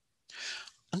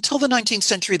 Until the 19th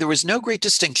century, there was no great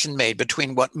distinction made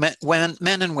between what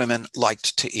men and women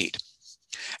liked to eat.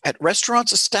 At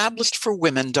restaurants established for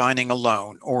women dining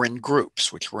alone or in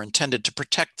groups, which were intended to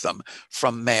protect them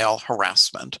from male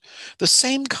harassment, the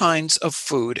same kinds of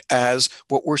food as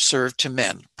what were served to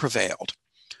men prevailed.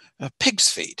 Pig's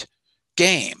feet,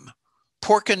 game,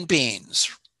 pork and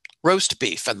beans, roast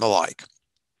beef, and the like.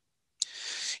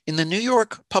 In the New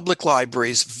York Public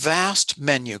Library's vast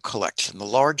menu collection, the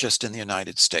largest in the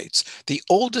United States, the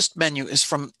oldest menu is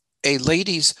from a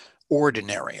ladies'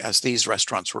 ordinary, as these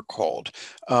restaurants were called,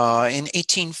 in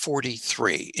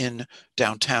 1843 in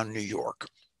downtown New York.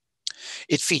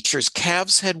 It features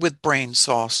calf's head with brain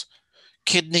sauce,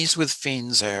 kidneys with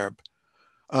fiends herbe,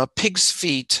 pig's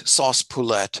feet sauce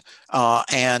poulette,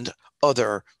 and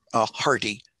other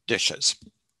hearty dishes.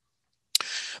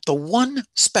 The one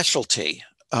specialty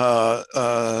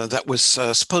that was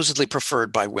supposedly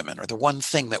preferred by women, or the one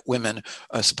thing that women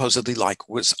supposedly liked,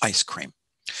 was ice cream.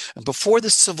 And before the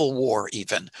Civil War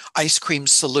even, ice cream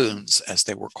saloons, as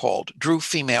they were called, drew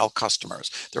female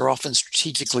customers. They're often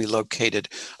strategically located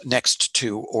next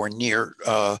to or near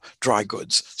dry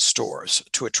goods stores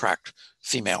to attract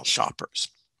female shoppers.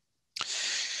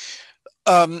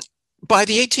 By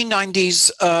the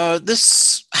 1890s,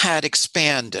 this had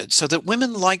expanded so that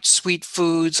women liked sweet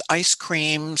foods, ice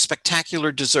cream,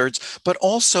 spectacular desserts, but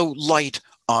also light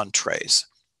entrees.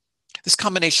 This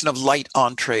combination of light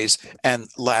entrees and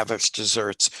lavish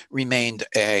desserts remained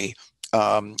a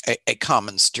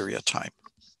common stereotype.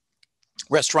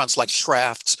 Restaurants like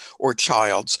Schrafft's or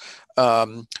Child's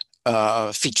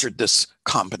featured this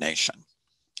combination.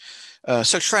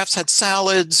 So Schrafft's had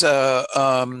salads,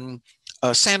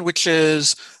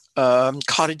 sandwiches,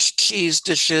 cottage cheese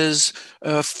dishes,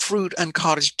 fruit and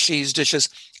cottage cheese dishes,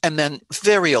 and then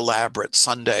very elaborate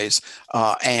sundaes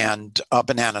and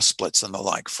banana splits and the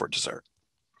like for dessert.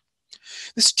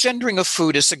 This gendering of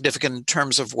food is significant in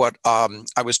terms of what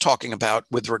I was talking about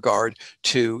with regard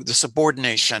to the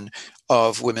subordination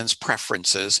of women's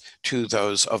preferences to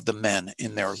those of the men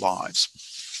in their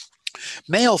lives.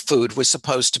 Male food was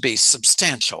supposed to be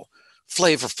substantial,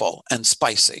 flavorful, and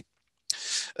spicy.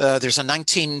 There's a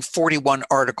 1941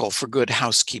 article for Good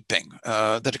Housekeeping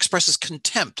that expresses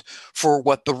contempt for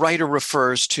what the writer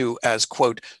refers to as,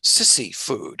 quote, sissy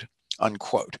food,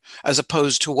 unquote, as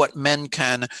opposed to what men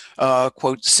can,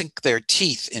 quote, sink their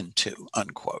teeth into,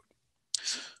 unquote.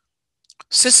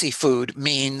 Sissy food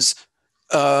means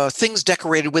things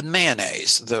decorated with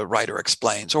mayonnaise, the writer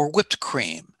explains, or whipped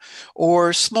cream,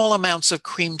 or small amounts of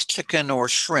creamed chicken or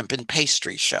shrimp in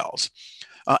pastry shells,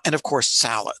 and of course,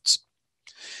 salads.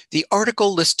 The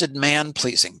article listed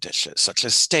man-pleasing dishes such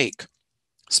as steak,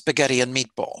 spaghetti and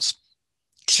meatballs,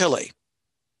 chili,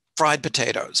 fried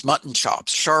potatoes, mutton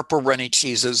chops, sharp or runny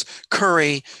cheeses,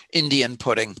 curry, Indian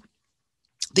pudding.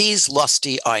 These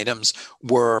lusty items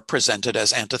were presented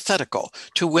as antithetical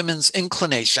to women's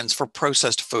inclinations for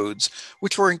processed foods,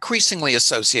 which were increasingly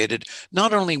associated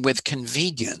not only with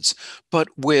convenience, but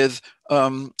with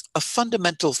a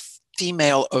fundamental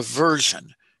female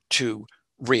aversion to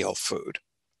real food.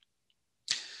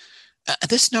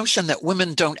 This notion that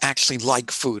women don't actually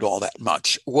like food all that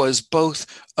much was both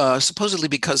supposedly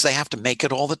because they have to make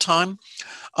it all the time,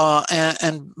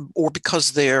 or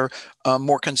because they're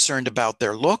more concerned about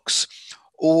their looks,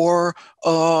 or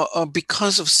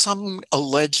because of some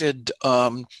alleged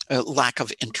lack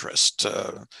of interest.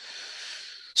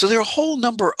 So there are a whole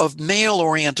number of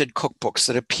male-oriented cookbooks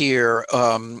that appear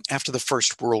after the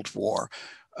First World War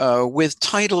with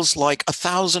titles like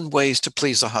 1,000 Ways to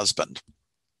Please a Husband,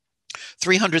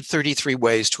 333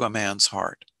 Ways to a Man's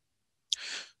Heart,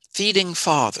 Feeding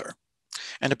Father,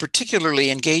 and a particularly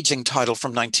engaging title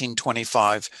from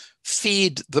 1925,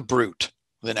 Feed the Brute,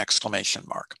 with an exclamation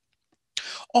mark.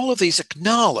 All of these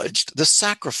acknowledged the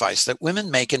sacrifice that women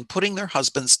make in putting their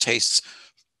husbands' tastes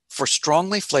for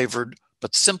strongly flavored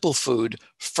but simple food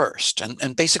first,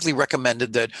 and basically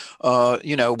recommended that,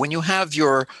 when you have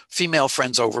your female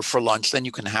friends over for lunch, then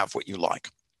you can have what you like.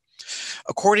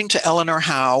 According to Eleanor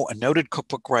Howe, a noted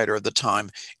cookbook writer of the time,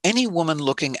 any woman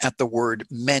looking at the word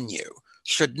menu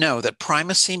should know that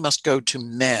primacy must go to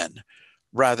men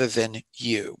rather than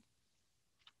you.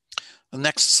 The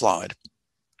next slide.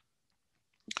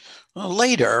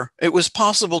 Later, it was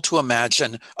possible to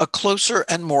imagine a closer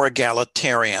and more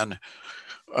egalitarian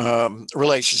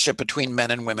relationship between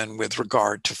men and women with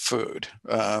regard to food.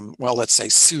 Well, let's say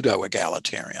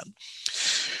pseudo-egalitarian.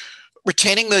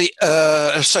 Retaining the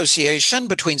association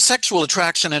between sexual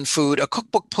attraction and food, a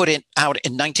cookbook put out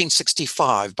in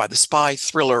 1965 by the spy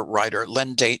thriller writer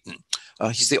Len Deighton,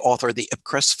 he's the author of the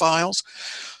Ipcress Files,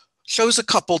 shows a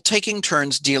couple taking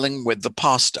turns dealing with the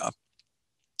pasta.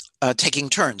 Taking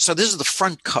turns. So this is the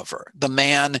front cover. The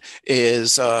man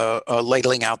is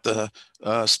ladling out the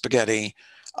spaghetti,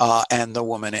 and the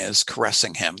woman is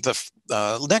caressing him.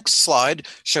 The next slide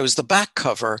shows the back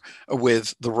cover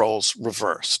with the roles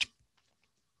reversed.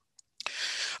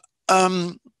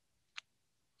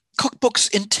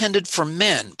 Cookbooks intended for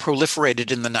men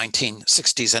proliferated in the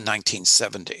 1960s and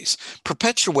 1970s,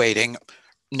 perpetuating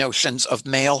notions of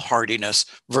male hardiness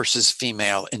versus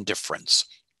female indifference.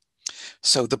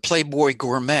 So the Playboy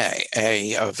Gourmet,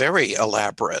 a very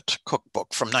elaborate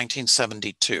cookbook from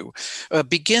 1972,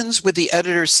 begins with the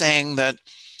editor saying that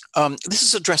this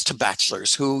is addressed to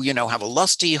bachelors who, have a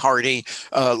lusty, hearty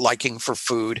liking for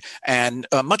food and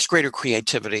much greater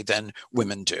creativity than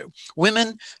women do.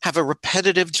 Women have a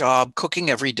repetitive job cooking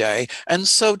every day and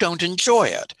so don't enjoy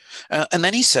it. And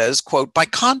then he says, quote, by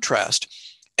contrast,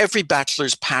 every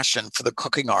bachelor's passion for the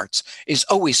cooking arts is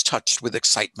always touched with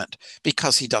excitement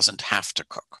because he doesn't have to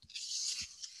cook.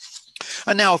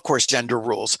 And now, of course, gender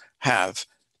rules have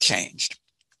changed.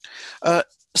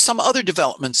 Some other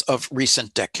developments of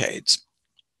recent decades.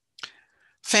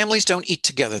 Families don't eat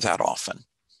together that often.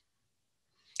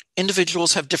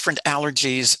 Individuals have different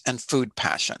allergies and food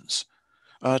passions.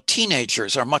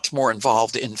 Teenagers are much more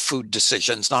involved in food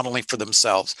decisions, not only for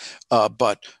themselves,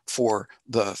 but for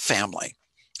the family.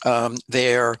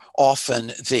 They're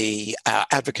often the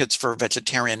advocates for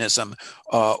vegetarianism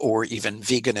or even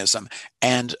veganism,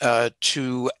 and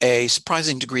to a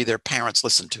surprising degree, their parents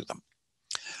listen to them.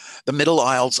 The middle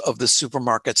aisles of the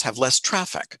supermarkets have less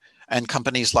traffic, and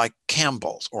companies like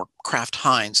Campbell's or Kraft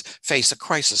Heinz face a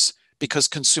crisis because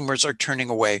consumers are turning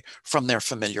away from their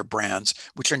familiar brands,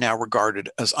 which are now regarded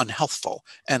as unhealthful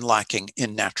and lacking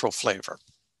in natural flavor.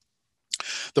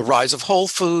 The rise of whole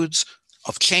foods,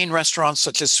 of chain restaurants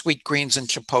such as Sweet Greens and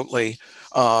Chipotle,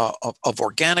 of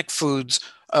organic foods,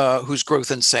 whose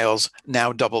growth in sales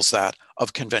now doubles that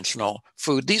of conventional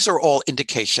food. These are all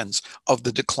indications of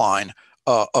the decline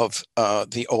of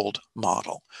the old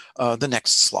model. The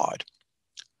next slide.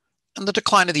 And the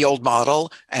decline of the old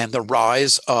model and the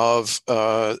rise of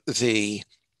the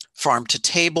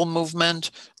farm-to-table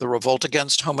movement, the revolt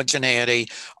against homogeneity,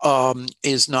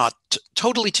 is not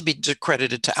totally to be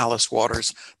credited to Alice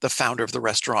Waters, the founder of the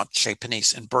restaurant Chez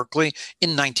Panisse in Berkeley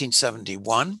in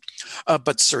 1971.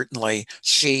 But certainly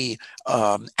she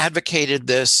advocated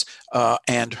this,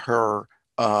 and her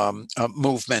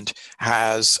movement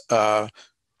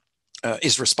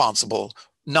is responsible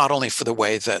not only for the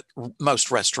way that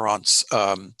most restaurants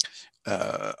are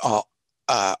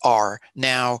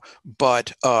now,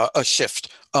 but a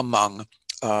shift among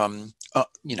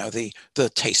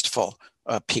the tasteful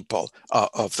people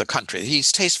of the country.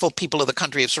 These tasteful people of the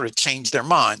country have sort of changed their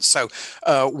minds. So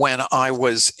when I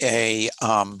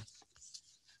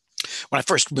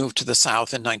first moved to the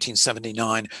South in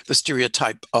 1979, the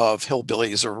stereotype of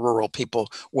hillbillies or rural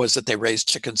people was that they raised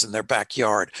chickens in their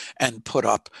backyard and put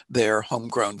up their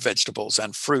homegrown vegetables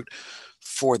and fruit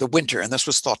for the winter. And this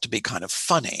was thought to be kind of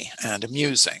funny and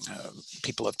amusing.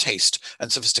 People of taste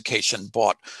and sophistication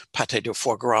bought pâté de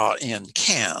foie gras in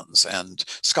cans and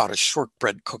Scottish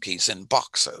shortbread cookies in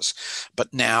boxes.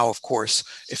 But now, of course,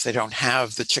 if they don't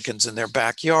have the chickens in their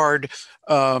backyard,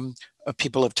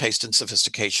 people of taste and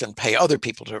sophistication pay other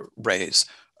people to raise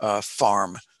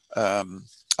farm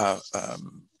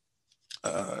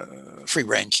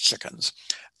free-range chickens.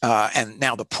 And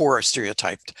now the poor are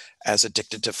stereotyped as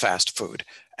addicted to fast food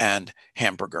and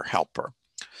hamburger helper.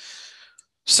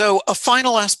 So a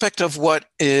final aspect of what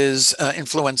is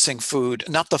influencing food,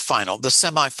 not the final, the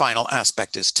semi-final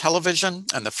aspect is television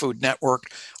and the Food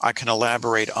Network. I can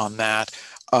elaborate on that.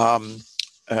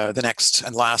 The next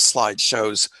and last slide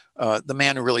shows the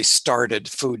man who really started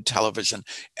food television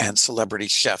and celebrity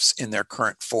chefs in their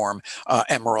current form,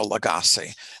 Emeril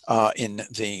Lagasse, in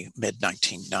the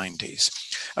mid-1990s.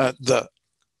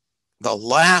 The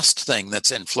last thing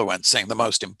that's influencing, the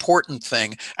most important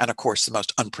thing, and of course the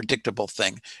most unpredictable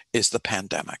thing, is the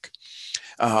pandemic.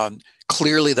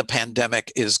 Clearly, the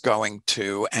pandemic is going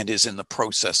to and is in the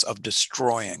process of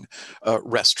destroying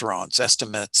restaurants.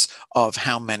 Estimates of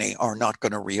how many are not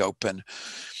going to reopen,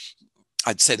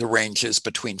 I'd say the range is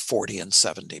between 40 and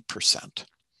 70%.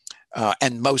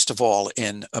 And most of all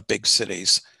in big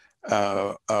cities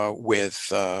with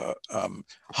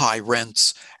high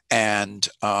rents and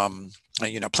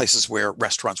places where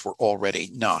restaurants were already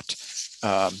not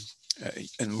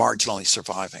and marginally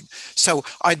surviving. So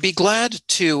I'd be glad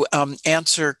to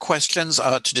answer questions,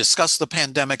 to discuss the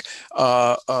pandemic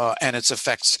and its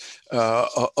effects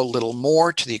a little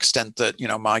more, to the extent that,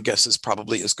 my guess is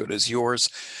probably as good as yours.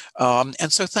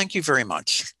 And so thank you very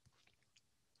much.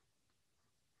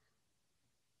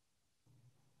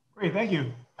 Great, thank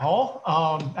you, Paul.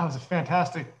 That was a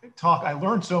fantastic talk. I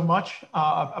learned so much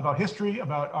about history,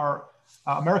 about our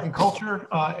American culture,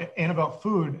 and about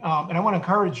food. And I want to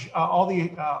encourage all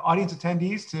the audience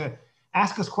attendees to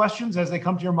ask us questions as they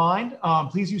come to your mind.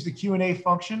 Please use the Q&A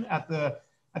function at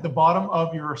the bottom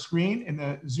of your screen in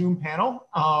the Zoom panel.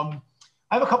 I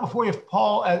have a couple for you,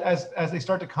 Paul, as they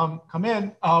start to come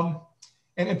in.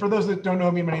 And for those that don't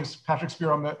know me, my name is Patrick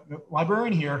Spiro. I'm the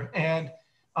librarian here. And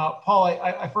Paul,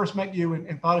 I first met you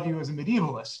and thought of you as a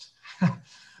medievalist.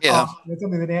 Yeah. That's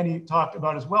something that Annie talked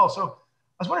about as well. So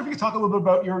I was wondering if you could talk a little bit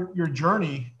about your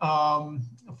journey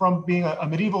from being a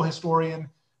medieval historian,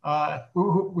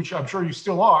 which I'm sure you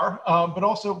still are, but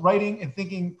also writing and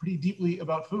thinking pretty deeply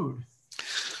about food.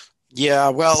 Yeah,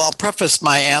 well, I'll preface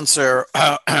my answer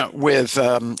with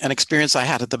an experience I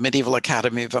had at the Medieval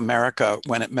Academy of America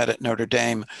when it met at Notre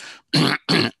Dame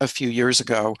a few years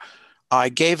ago. I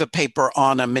gave a paper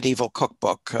on a medieval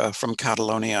cookbook from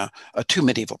Catalonia, two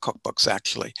medieval cookbooks,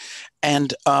 actually.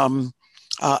 And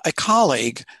a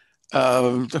colleague,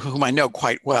 whom I know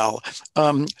quite well,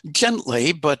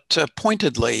 gently but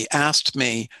pointedly asked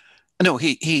me, no,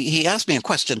 he asked me a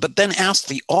question, but then asked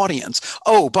the audience,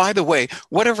 oh, by the way,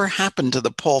 whatever happened to the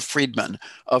Paul Freedman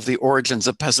of The Origins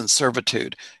of Peasant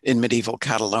Servitude in Medieval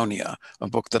Catalonia, a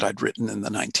book that I'd written in the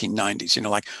 1990s?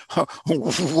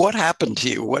 What happened to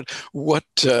you?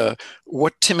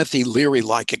 What Timothy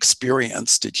Leary-like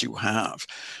experience did you have?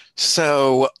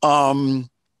 So,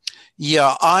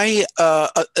 Yeah,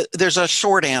 there's a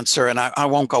short answer, and I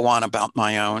won't go on about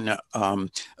my own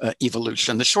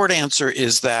evolution. The short answer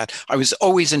is that I was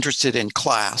always interested in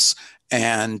class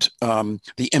and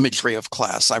the imagery of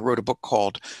class. I wrote a book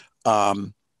called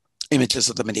Images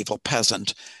of the Medieval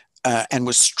Peasant, and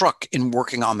was struck in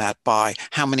working on that by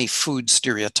how many food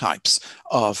stereotypes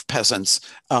of peasants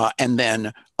and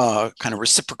then kind of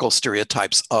reciprocal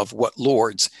stereotypes of what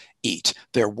lords eat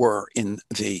there were in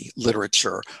the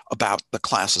literature about the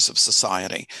classes of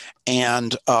society.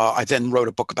 And I then wrote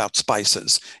a book about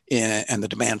spices and the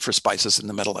demand for spices in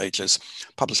the Middle Ages,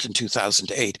 published in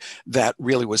 2008, that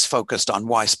really was focused on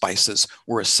why spices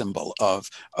were a symbol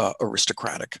of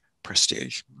aristocratic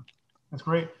prestige. That's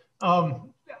great.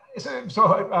 So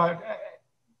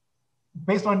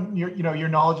based on your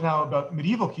knowledge now about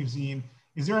medieval cuisine,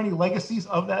 is there any legacies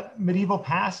of that medieval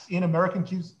past in American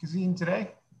cuisine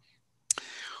today?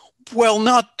 Well,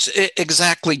 not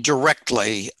exactly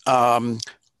directly,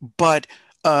 but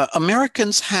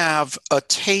Americans have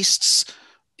tastes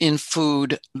in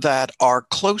food that are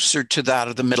closer to that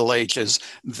of the Middle Ages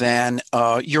than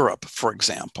Europe, for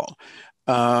example.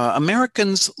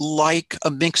 Americans like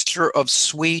a mixture of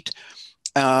sweet.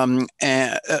 Americans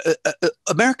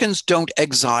don't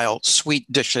exile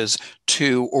sweet dishes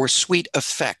or sweet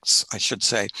effects, I should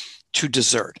say, to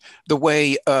dessert the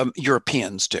way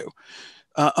Europeans do.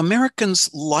 Americans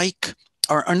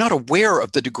are not aware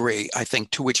of the degree, I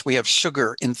think, to which we have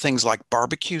sugar in things like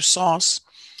barbecue sauce,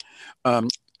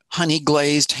 honey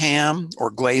glazed ham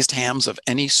or glazed hams of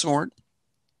any sort.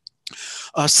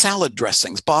 Salad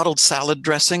dressings, bottled salad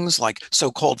dressings like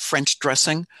so-called French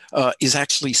dressing is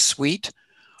actually sweet.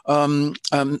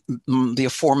 The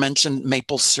aforementioned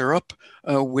maple syrup,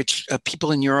 which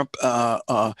people in Europe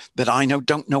that I know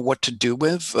don't know what to do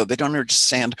with. They don't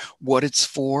understand what it's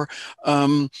for.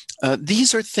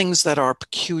 These are things that are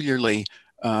peculiarly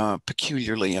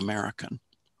American.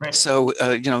 Right. So,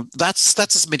 that's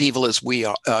as medieval as we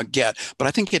get. But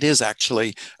I think it is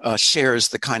actually shares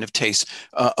the kind of taste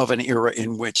of an era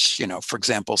in which, for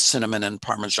example, cinnamon and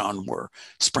Parmesan were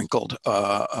sprinkled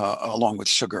along with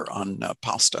sugar on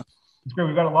pasta. That's great.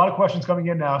 We've got a lot of questions coming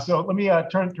in now. So let me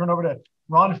turn over to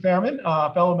Ron Fairman,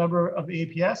 a fellow member of the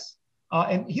APS.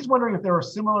 And he's wondering if there are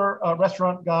similar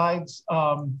restaurant guides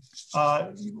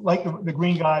like the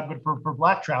Green Guide, but for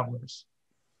Black travelers.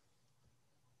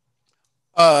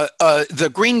 The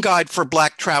Green Guide for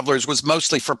Black travelers was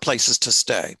mostly for places to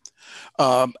stay.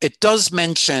 It does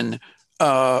mention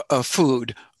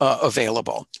food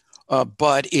available,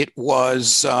 but it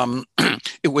was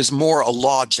more a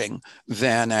lodging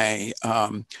than a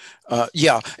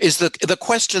Is the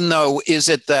question though? Is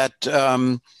it that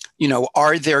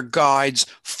are there guides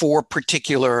for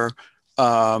particular?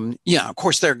 Of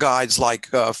course, there are guides like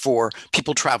for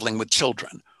people traveling with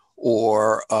children,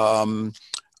 or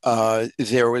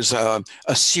there was a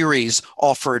series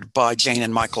offered by Jane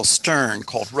and Michael Stern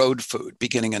called Road Food,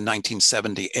 beginning in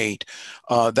 1978.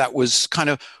 That was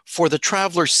kind of for the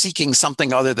traveler seeking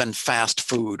something other than fast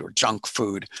food or junk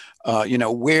food.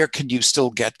 Where can you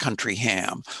still get country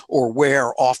ham, or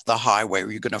where off the highway are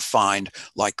you going to find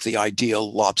like the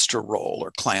ideal lobster roll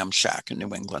or clam shack in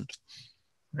New England?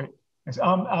 Great.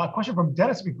 A question from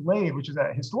Dennis McGlade, which is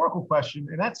a historical question,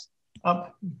 and that's,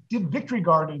 did victory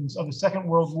gardens of the Second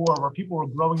World War, where people were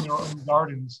growing their own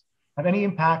gardens, have any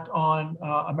impact on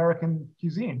American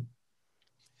cuisine?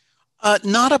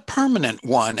 Not a permanent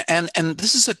one. And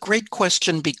this is a great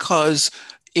question because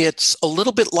it's a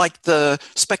little bit like the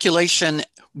speculation,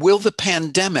 will the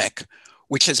pandemic,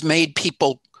 which has made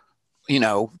people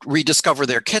rediscover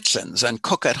their kitchens and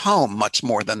cook at home much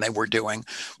more than they were doing,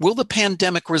 will the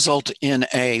pandemic result in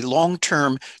a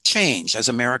long-term change as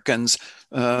Americans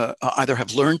either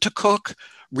have learned to cook,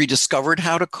 rediscovered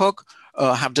how to cook,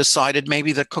 have decided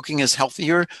maybe that cooking is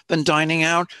healthier than dining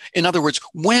out? In other words,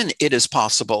 when it is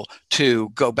possible to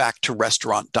go back to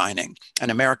restaurant dining, and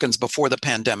Americans before the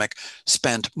pandemic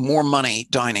spent more money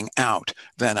dining out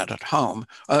than at home,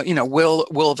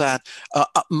 will that?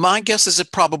 My guess is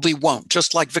it probably won't.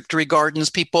 Just like Victory Gardens,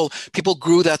 people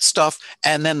grew that stuff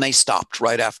and then they stopped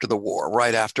right after the war,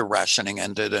 right after rationing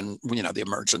ended, and the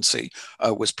emergency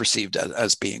was perceived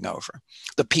as being over.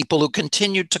 The people who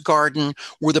continued to garden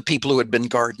were the people who had been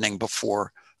gardening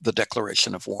before the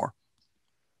declaration of war.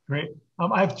 Great.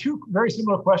 I have two very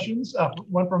similar questions.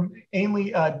 One from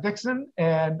Ainley Dixon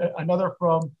and another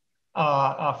from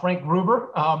Frank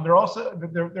Gruber.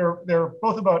 They're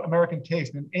both about American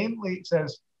taste. And Ainley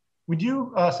says, would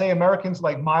you say Americans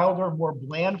like milder, more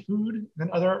bland food than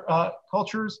other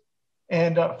cultures?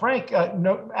 And Frank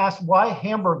asked why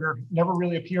hamburger never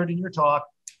really appeared in your talk,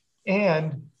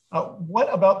 and What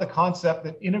about the concept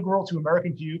that integral to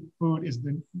American food is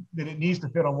that it needs to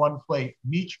fit on one plate?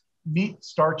 Meat,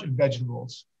 starch, and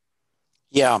vegetables.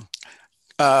 Yeah.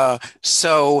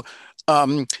 So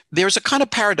there's a kind of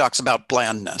paradox about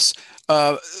blandness.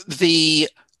 The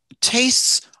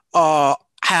tastes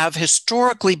have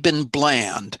historically been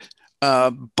bland,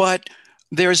 but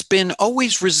there's been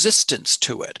always resistance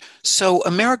to it. So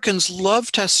Americans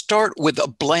love to start with a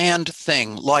bland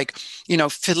thing like,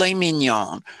 filet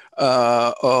mignon,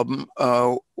 or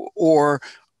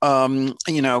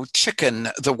chicken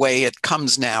the way it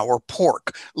comes now, or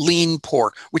pork, lean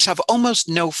pork, which have almost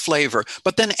no flavor,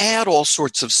 but then add all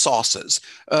sorts of sauces,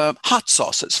 hot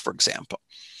sauces, for example.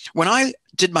 When I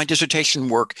did my dissertation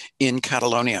work in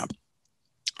Catalonia,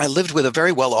 I lived with a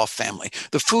very well-off family.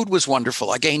 The food was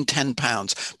wonderful. I gained 10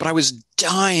 pounds, but I was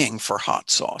dying for hot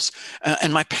sauce.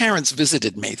 And my parents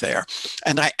visited me there,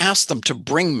 and I asked them to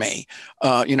bring me,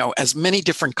 as many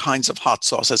different kinds of hot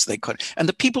sauce as they could. And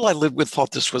the people I lived with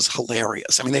thought this was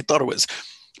hilarious. I mean, they thought it was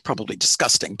probably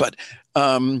disgusting, but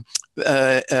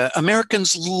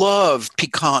Americans love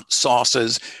piquant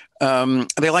sauces.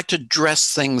 They like to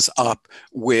dress things up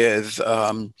with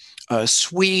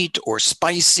sweet or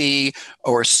spicy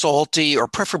or salty, or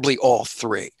preferably all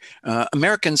three.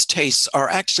 Americans' tastes are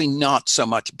actually not so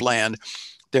much bland.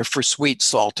 They're for sweet,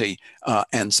 salty,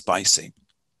 and spicy.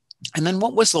 And then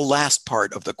what was the last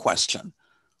part of the question?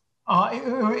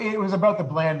 It was about the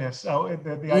blandness. So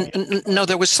the idea. No,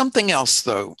 there was something else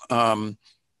though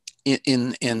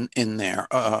in there.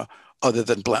 Other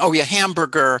than bland. Oh yeah,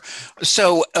 hamburger.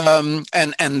 So and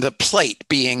the plate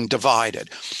being divided.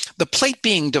 The plate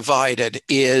being divided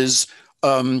is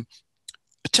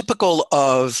typical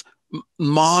of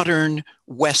modern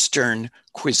Western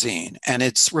cuisine, and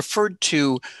it's referred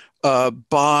to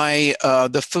by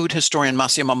the food historian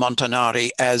Massimo Montanari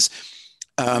as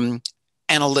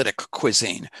analytic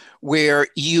cuisine, where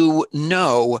you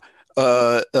know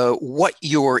what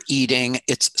you're eating.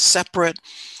 It's separate,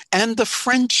 and the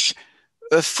French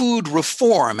food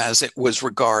reform, as it was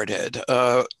regarded,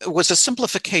 was a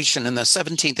simplification in the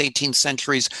 17th, 18th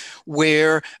centuries,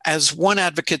 where, as one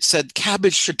advocate said,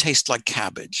 cabbage should taste like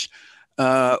cabbage,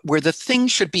 where the thing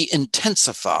should be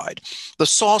intensified. The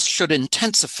sauce should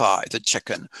intensify the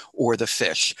chicken or the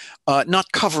fish,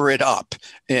 not cover it up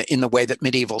in the way that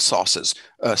medieval sauces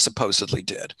supposedly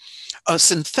did. A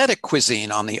synthetic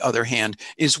cuisine, on the other hand,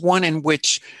 is one in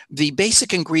which the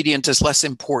basic ingredient is less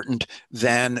important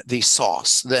than the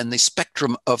sauce, than the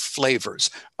spectrum of flavors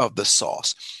of the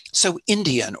sauce. So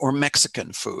Indian or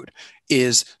Mexican food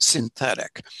is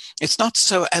synthetic. It's not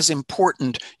so as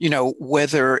important,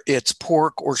 whether it's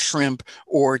pork or shrimp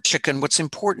or chicken. What's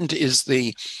important is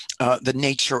the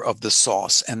nature of the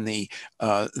sauce and the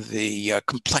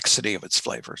complexity of its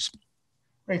flavors.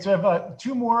 Great. So I have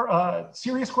two more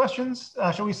serious questions,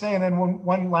 shall we say, and then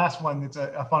one last one that's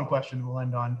a fun question we'll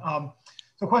end on.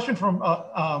 So a question from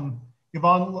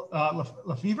Yvonne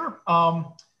Lefevre.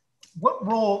 What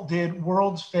role did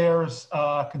World's Fairs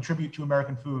contribute to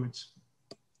American foods?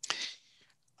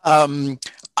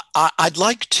 I'd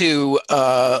like to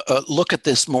look at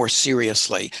this more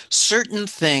seriously. Certain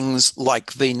things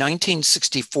like the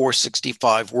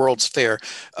 1964-65 World's Fair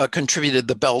contributed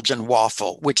the Belgian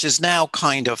waffle, which is now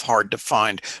kind of hard to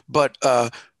find, but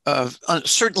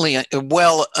certainly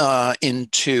well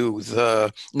into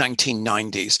the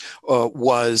 1990s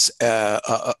was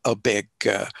a big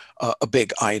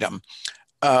item.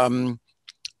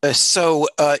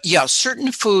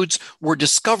 Certain foods were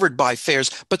discovered by fairs,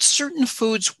 but certain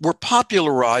foods were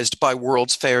popularized by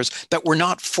World's Fairs that were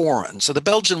not foreign. So the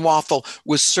Belgian waffle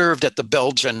was served at the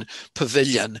Belgian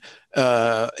Pavilion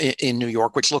in New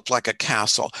York, which looked like a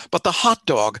castle. But the hot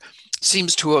dog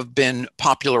seems to have been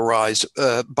popularized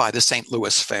by the St.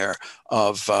 Louis Fair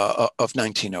of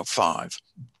 1905.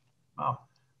 Wow.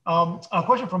 A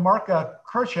question from Mark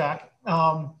Kerchak.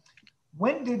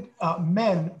 When did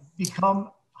men become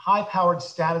high-powered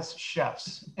status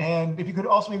chefs? And if you could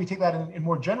also maybe take that in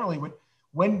more generally,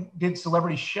 when did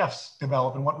celebrity chefs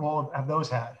develop and what role have those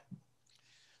had?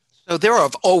 So there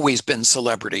have always been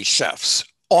celebrity chefs,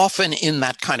 often in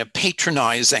that kind of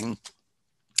patronizing,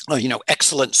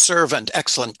 excellent servant,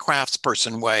 excellent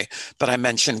craftsperson way that I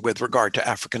mentioned with regard to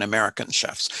African-American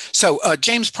chefs. So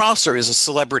James Prosser is a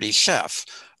celebrity chef.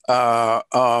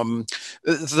 Apicius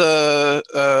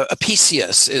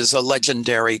is a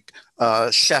legendary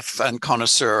chef and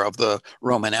connoisseur of the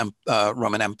Roman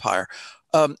Empire.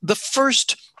 The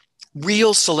first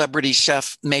real celebrity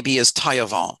chef maybe is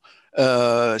Taillevent,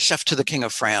 chef to the King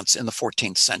of France in the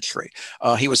 14th century.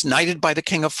 He was knighted by the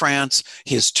King of France.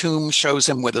 His tomb shows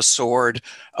him with a sword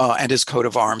and his coat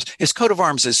of arms. His coat of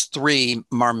arms is 3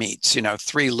 marmites,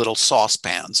 3 little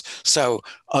saucepans. So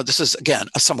this is, again,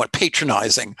 a somewhat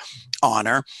patronizing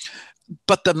honor.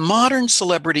 But the modern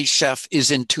celebrity chef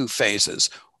is in 2 phases,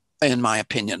 in my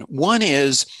opinion. One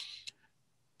is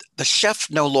the chef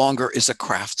no longer is a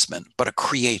craftsman, but a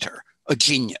creator, a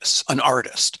genius, an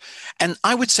artist. And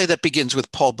I would say that begins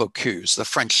with Paul Bocuse, the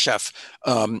French chef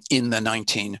in the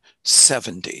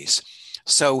 1970s.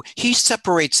 So he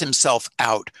separates himself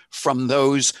out from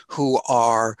those who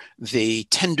are the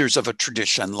tenders of a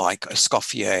tradition like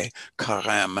Escoffier,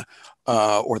 Carême,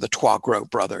 or the Trois Gros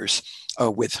brothers,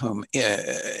 with whom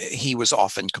he was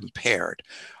often compared.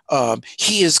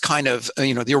 He is kind of,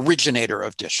 the originator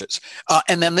of dishes.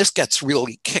 And then this gets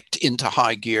really kicked into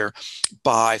high gear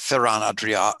by Ferran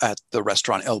Adrià at the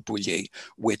restaurant El Bulli,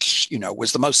 which,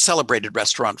 was the most celebrated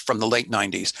restaurant from the late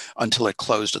 90s until it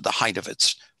closed at the height of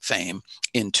its fame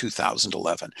in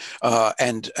 2011.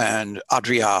 And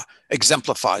Adrià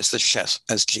exemplifies the chef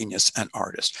as genius and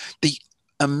artist. The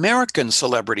American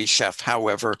celebrity chef,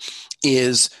 however,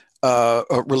 is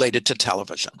related to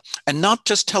television, and not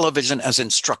just television as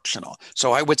instructional.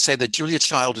 So I would say that Julia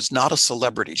Child is not a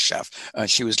celebrity chef.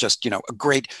 She was just, a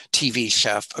great TV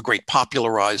chef, a great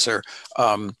popularizer,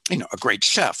 a great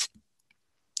chef.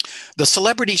 The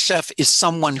celebrity chef is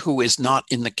someone who is not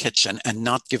in the kitchen and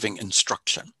not giving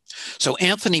instruction. So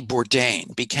Anthony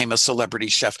Bourdain became a celebrity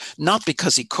chef, not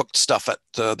because he cooked stuff at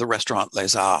the restaurant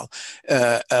Les Halles.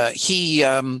 He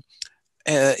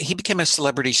became a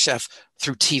celebrity chef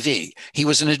through TV. He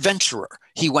was an adventurer.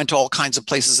 He went to all kinds of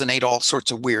places and ate all sorts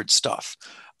of weird stuff.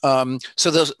 So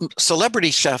the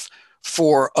celebrity chef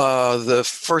for the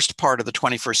first part of the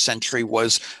 21st century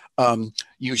was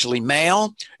usually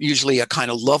male, usually a kind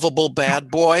of lovable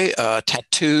bad boy,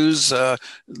 tattoos,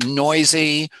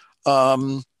 noisy.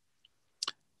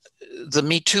 The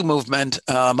Me Too movement,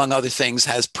 among other things,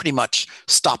 has pretty much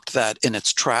stopped that in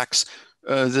its tracks.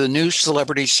 The new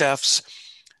celebrity chefs,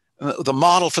 the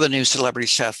model for the new celebrity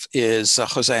chef is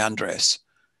Jose Andres,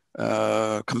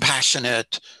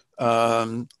 compassionate,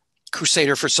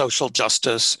 crusader for social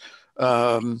justice.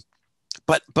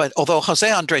 But although Jose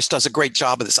Andres does a great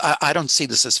job of this, I don't see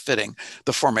this as fitting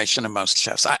the formation of most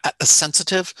chefs. A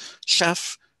sensitive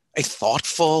chef, a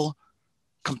thoughtful,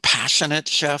 compassionate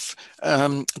chef,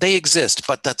 they exist,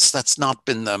 but that's not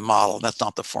been the model. That's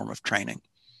not the form of training.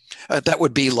 That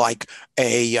would be like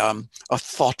a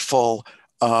thoughtful,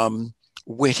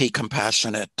 witty,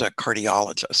 compassionate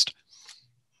cardiologist.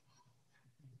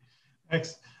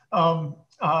 Thanks. So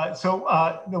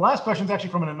the last question is actually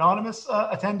from an anonymous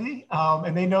attendee,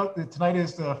 and they note that tonight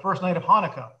is the first night of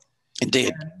Hanukkah.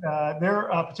 Indeed. And their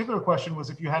particular question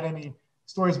was if you had any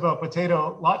stories about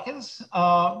potato latkes,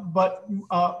 but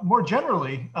more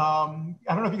generally, I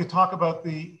don't know if you could talk about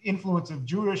the influence of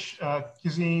Jewish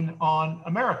cuisine on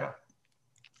America.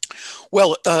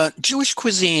 Well, Jewish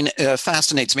cuisine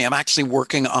fascinates me. I'm actually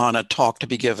working on a talk to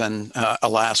be given,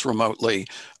 alas, remotely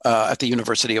at the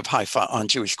University of Haifa on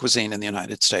Jewish cuisine in the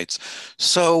United States.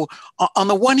 So on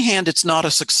the one hand, it's not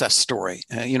a success story,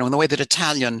 in the way that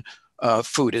Italian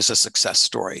food is a success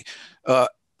story.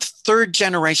 Third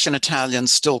generation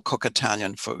Italians still cook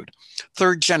Italian food.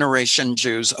 Third generation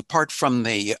Jews, apart from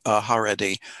the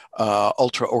Haredi,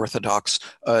 ultra-Orthodox,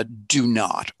 do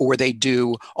not, or they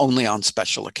do only on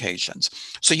special occasions.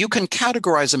 So you can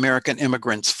categorize American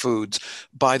immigrants' foods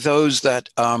by those that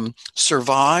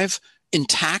survive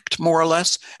intact, more or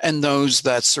less, and those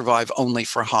that survive only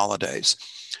for holidays.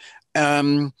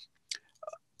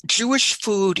 Jewish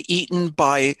food eaten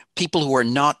by people who are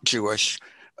not Jewish,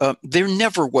 there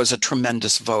never was a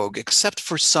tremendous vogue, except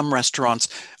for some restaurants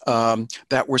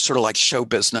that were sort of like show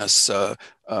business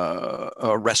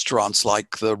restaurants,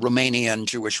 like the Romanian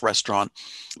Jewish restaurant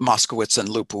Moskowitz and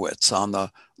Lupowitz on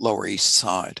the Lower East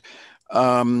Side.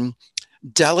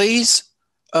 Delis,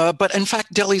 but in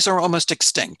fact, delis are almost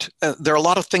extinct. There are a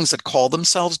lot of things that call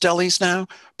themselves delis now,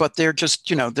 but they're just,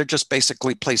 they're just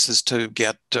basically places to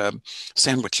get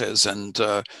sandwiches and,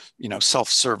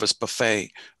 self-service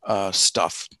buffet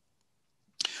stuff.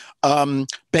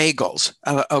 Bagels.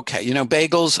 Okay,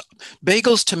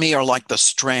 bagels to me are like the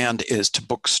Strand is to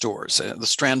bookstores. The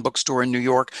Strand bookstore in New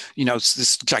York, it's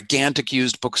this gigantic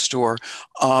used bookstore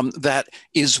that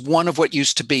is one of what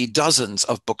used to be dozens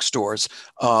of bookstores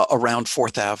around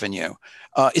 4th Avenue.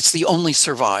 It's the only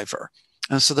survivor.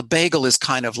 And so the bagel is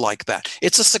kind of like that.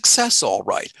 It's a success, all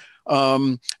right,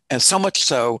 And so much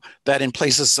so that in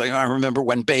places, I remember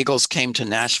when bagels came to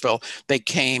Nashville, they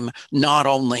came not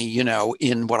only,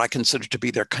 in what I consider to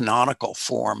be their canonical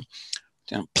form,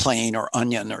 plain or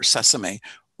onion or sesame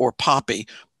or poppy,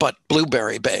 but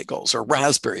blueberry bagels or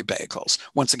raspberry bagels.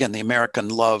 Once again, the American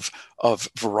love of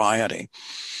variety.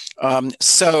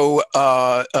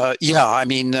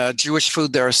 Jewish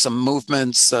food, there are some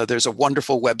movements. There's a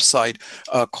wonderful website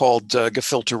called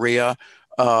Gefilteria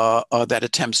that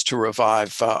attempts to revive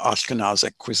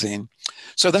Ashkenazic cuisine.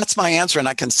 So that's my answer. And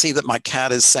I can see that my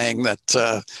cat is saying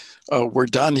that we're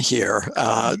done here.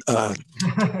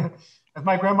 As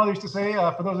my grandmother used to say,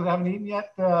 for those that haven't eaten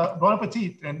yet, bon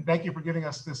appetit. And thank you for giving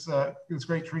us this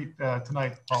great treat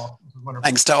tonight, Paul. This was wonderful.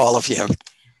 Thanks to all of you.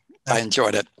 I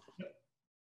enjoyed it.